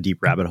all such a deep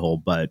rabbit hole.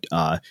 But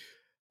I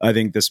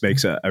think this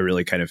makes a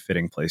really kind of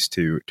fitting place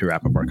to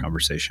wrap up our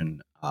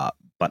conversation.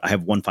 But I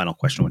have one final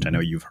question, which I know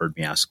you've heard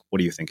me ask. What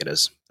do you think it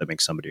is that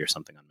makes somebody or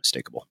something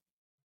unmistakable?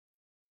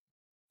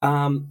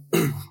 I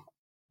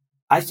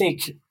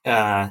think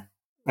I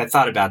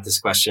thought about this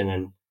question,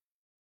 and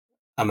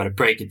I'm going to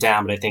break it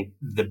down. But I think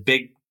the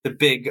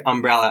big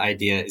umbrella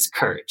idea is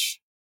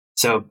courage.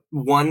 So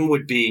one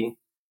would be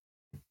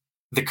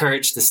the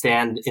courage to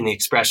stand in the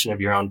expression of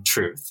your own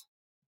truth,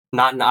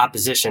 not in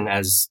opposition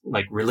as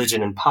like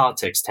religion and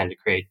politics tend to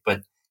create,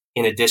 but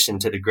in addition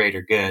to the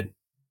greater good.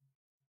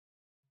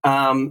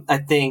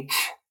 I think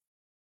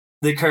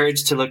the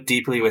courage to look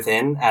deeply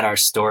within at our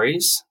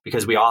stories,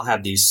 because we all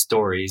have these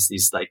stories,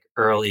 these like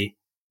early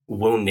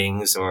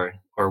woundings or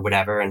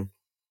whatever. And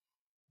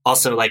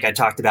also, like I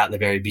talked about in the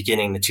very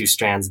beginning, the 2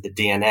 strands of the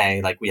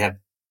DNA, like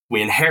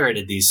we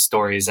inherited these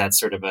stories at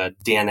sort of a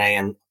DNA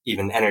and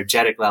even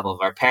energetic level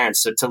of our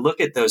parents. So to look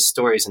at those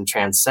stories and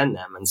transcend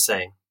them and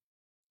say,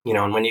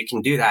 and when you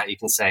can do that, you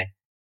can say,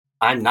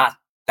 I'm not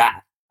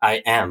that,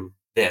 I am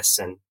this.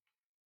 And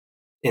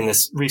in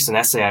this recent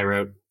essay I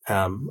wrote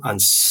on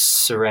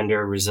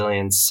surrender,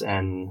 resilience,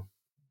 and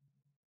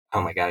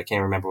oh my God, I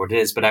can't remember what it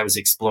is, but I was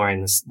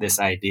exploring this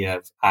idea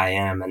of I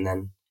am, and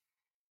then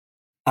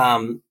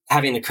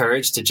having the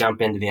courage to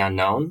jump into the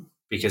unknown,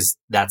 because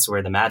that's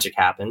where the magic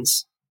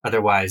happens.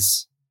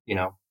 Otherwise,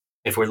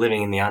 if we're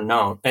living in the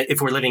unknown,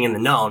 if we're living in the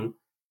known,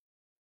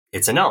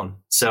 it's a known.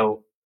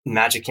 So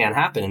magic can't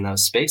happen in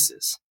those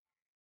spaces.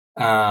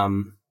 I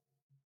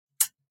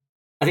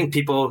think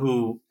people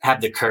who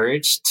have the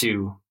courage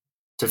to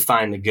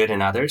find the good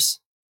in others,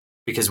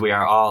 because we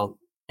are all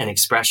an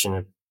expression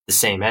of the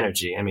same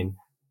energy. I mean,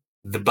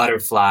 the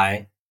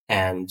butterfly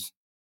and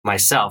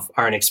myself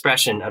are an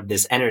expression of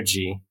this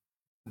energy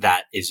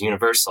that is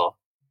universal.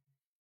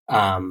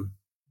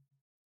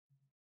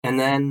 And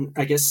then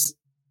I guess,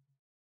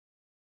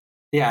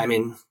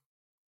 having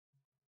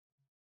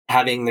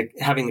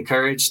the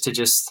courage to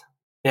just,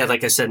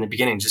 like I said in the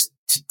beginning, just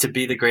to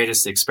be the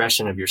greatest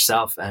expression of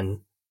yourself, and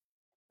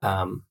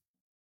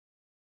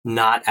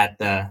not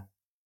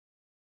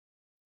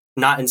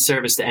in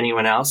service to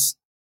anyone else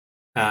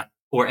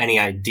or any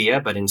idea,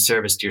 but in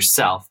service to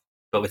yourself,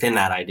 but within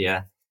that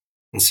idea,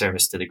 in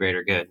service to the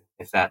greater good,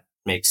 if that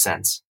makes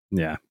sense.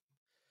 Yeah.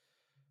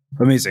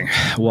 Amazing.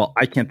 Well,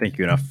 I can't thank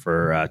you enough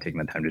for taking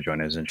the time to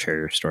join us and share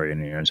your story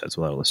and your insights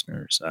with our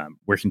listeners.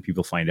 Where can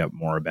people find out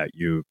more about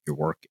you, your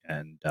work,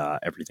 and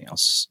everything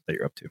else that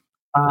you're up to?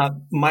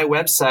 My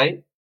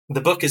website,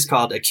 the book is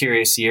called A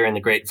Curious Year in the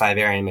Great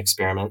Vivarium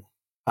Experiment.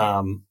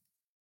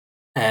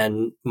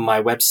 And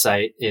my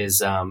website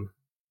is,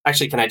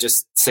 actually, can I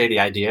just say the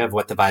idea of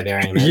what the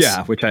vivarium is?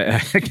 Yeah, which I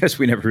guess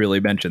we never really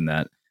mentioned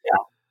that.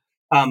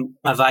 Yeah.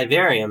 A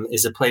vivarium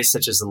is a place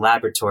such as a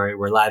laboratory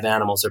where live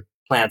animals or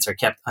plants are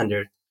kept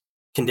under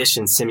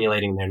conditions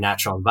simulating their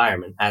natural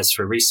environment as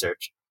for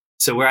research.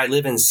 So where I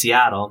live in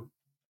Seattle,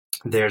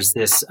 there's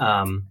this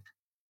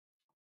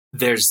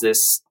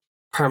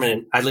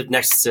permanent, I live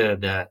next to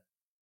the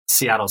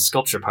Seattle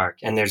Sculpture Park,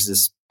 and there's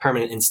this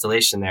permanent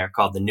installation there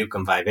called the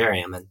Newcomb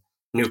Vivarium. And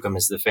Newcomb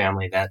is the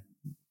family that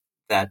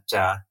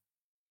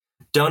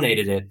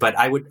donated it. But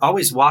I would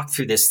always walk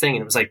through this thing,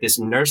 and it was like this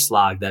nurse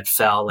log that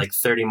fell like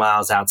 30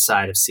 miles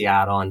outside of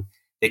Seattle. And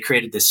they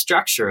created this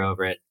structure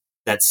over it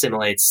that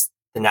simulates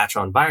the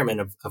natural environment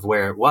of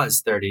where it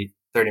was 30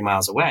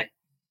 miles away.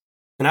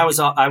 And I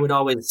was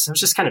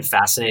just kind of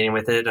fascinated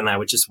with it. And I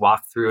would just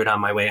walk through it on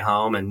my way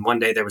home. And one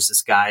day there was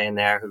this guy in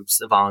there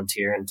who's a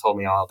volunteer and told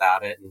me all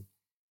about it.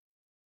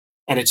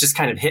 And it just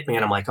kind of hit me.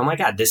 And I'm like, oh my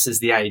God, this is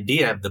the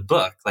idea of the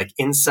book. Like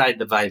inside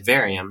the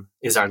vivarium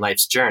is our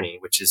life's journey,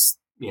 which is,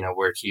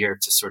 we're here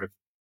to sort of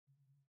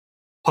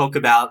poke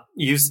about,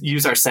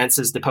 use our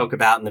senses to poke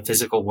about in the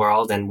physical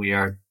world. And we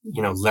are,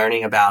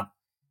 learning about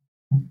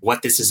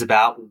what this is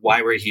about,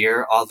 why we're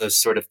here, all those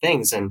sort of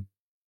things. And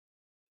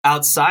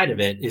outside of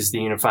it is the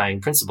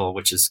unifying principle,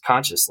 which is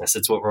consciousness.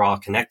 It's what we're all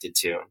connected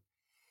to.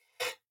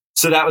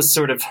 So that was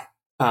sort of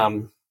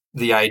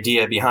the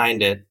idea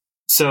behind it.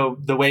 So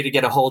the way to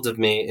get a hold of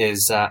me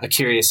is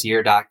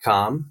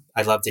acuriousyear.com.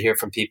 I'd love to hear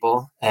from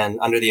people. And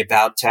under the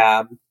About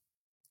tab,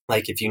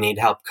 like if you need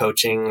help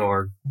coaching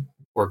or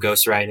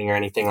ghostwriting or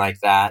anything like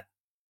that,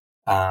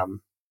 I'd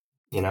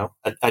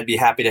be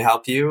happy to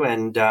help you.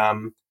 And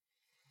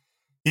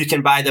you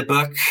can buy the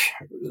book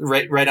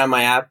right on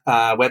my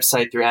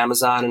website through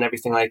Amazon and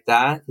everything like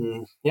that.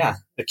 And yeah,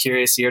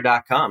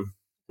 acuriousyear.com.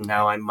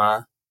 Now I'm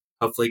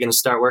hopefully going to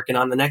start working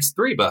on the next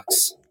 3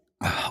 books.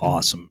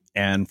 Awesome.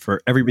 And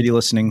for everybody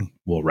listening,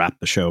 we'll wrap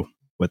the show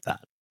with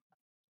that.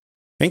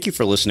 Thank you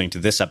for listening to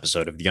this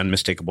episode of the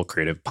Unmistakable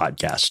Creative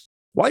Podcast.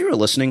 While you were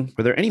listening,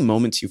 were there any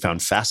moments you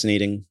found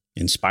fascinating,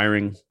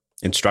 inspiring,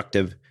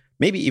 instructive,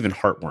 maybe even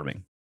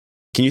heartwarming?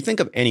 Can you think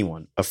of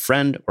anyone, a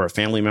friend or a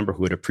family member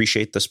who would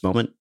appreciate this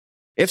moment?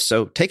 If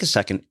so, take a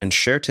second and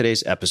share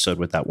today's episode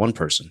with that one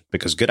person,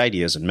 because good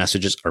ideas and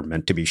messages are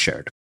meant to be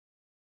shared.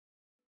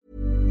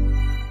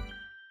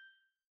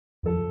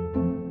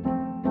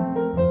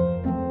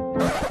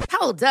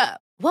 Hold up.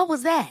 What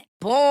was that?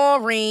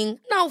 Boring.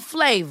 No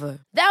flavor.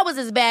 That was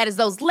as bad as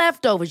those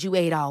leftovers you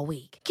ate all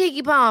week.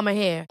 Keke Palmer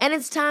here, and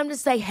it's time to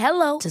say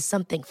hello to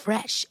something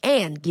fresh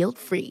and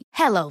guilt-free.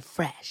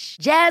 HelloFresh.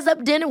 Jazz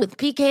up dinner with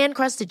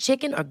pecan-crusted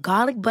chicken or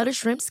garlic butter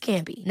shrimp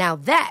scampi. Now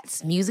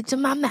that's music to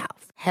my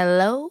mouth.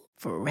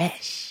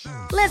 HelloFresh.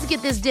 Let's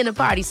get this dinner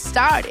party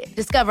started.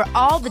 Discover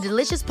all the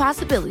delicious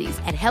possibilities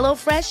at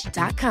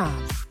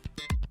HelloFresh.com.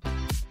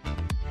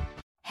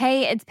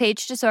 Hey, it's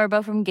Paige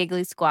DeSorbo from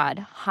Giggly Squad.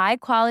 High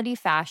quality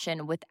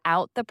fashion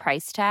without the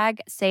price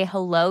tag. Say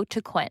hello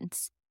to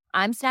Quince.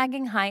 I'm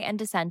snagging high-end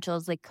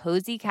essentials like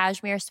cozy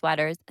cashmere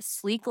sweaters,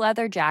 sleek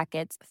leather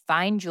jackets,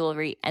 fine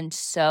jewelry, and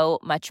so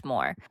much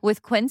more.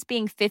 With Quince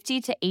being 50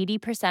 to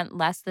 80%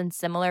 less than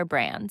similar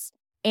brands.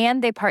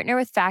 And they partner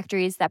with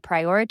factories that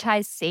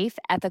prioritize safe,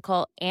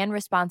 ethical, and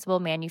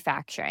responsible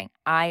manufacturing.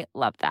 I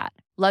love that.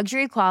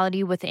 Luxury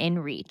quality within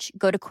reach.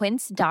 Go to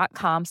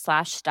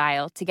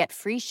quince.com/style to get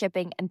free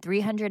shipping and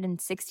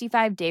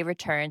 365-day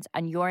returns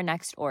on your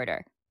next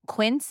order.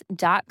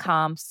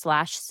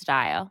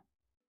 Quince.com/style.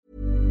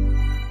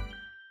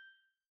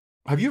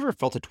 Have you ever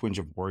felt a twinge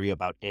of worry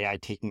about AI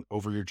taking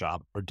over your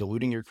job or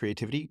diluting your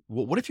creativity?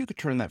 Well, what if you could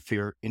turn that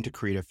fear into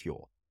creative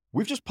fuel?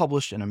 We've just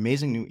published an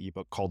amazing new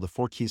ebook called The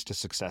 4 Keys to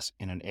Success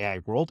in an AI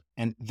World,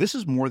 and this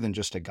is more than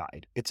just a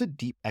guide. It's a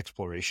deep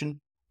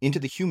exploration into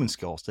the human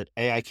skills that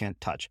AI can't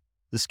touch,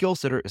 the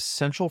skills that are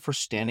essential for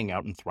standing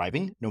out and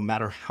thriving, no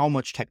matter how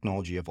much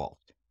technology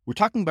evolved. We're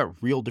talking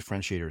about real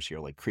differentiators here,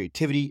 like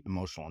creativity,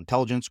 emotional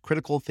intelligence,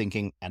 critical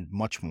thinking, and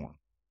much more.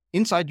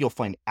 Inside, you'll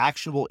find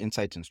actionable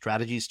insights and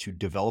strategies to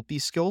develop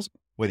these skills,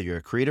 whether you're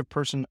a creative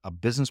person, a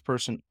business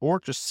person,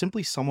 or just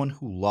simply someone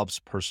who loves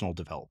personal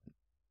development.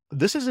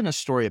 This isn't a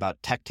story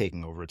about tech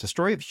taking over. It's a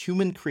story of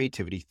human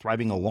creativity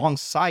thriving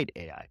alongside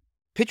AI.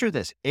 Picture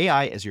this,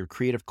 AI as your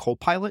creative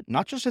co-pilot,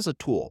 not just as a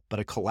tool, but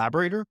a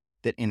collaborator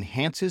that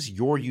enhances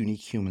your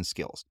unique human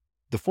skills.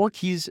 The 4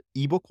 Keys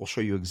ebook will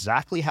show you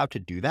exactly how to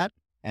do that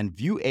and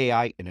view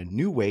AI in a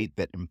new way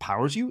that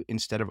empowers you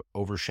instead of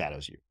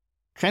overshadows you.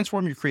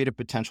 Transform your creative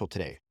potential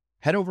today.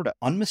 Head over to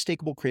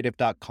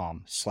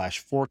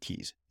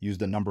unmistakablecreative.com/4keys. Use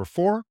the number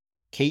 4,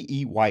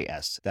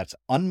 KEYS. That's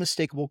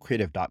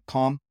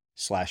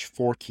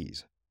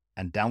unmistakablecreative.com/4keys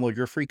and download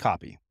your free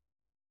copy.